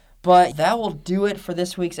 But that will do it for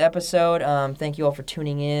this week's episode. Thank you all for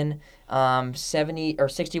tuning in.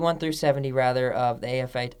 61 through 70 rather of the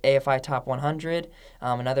AFI Top 100.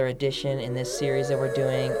 Another edition in this series that we're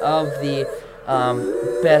doing of the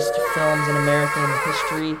best films in American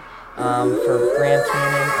history. For Graham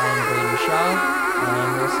Cannon, I'm Braden Shaw,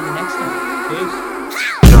 and we'll see you next time. Peace.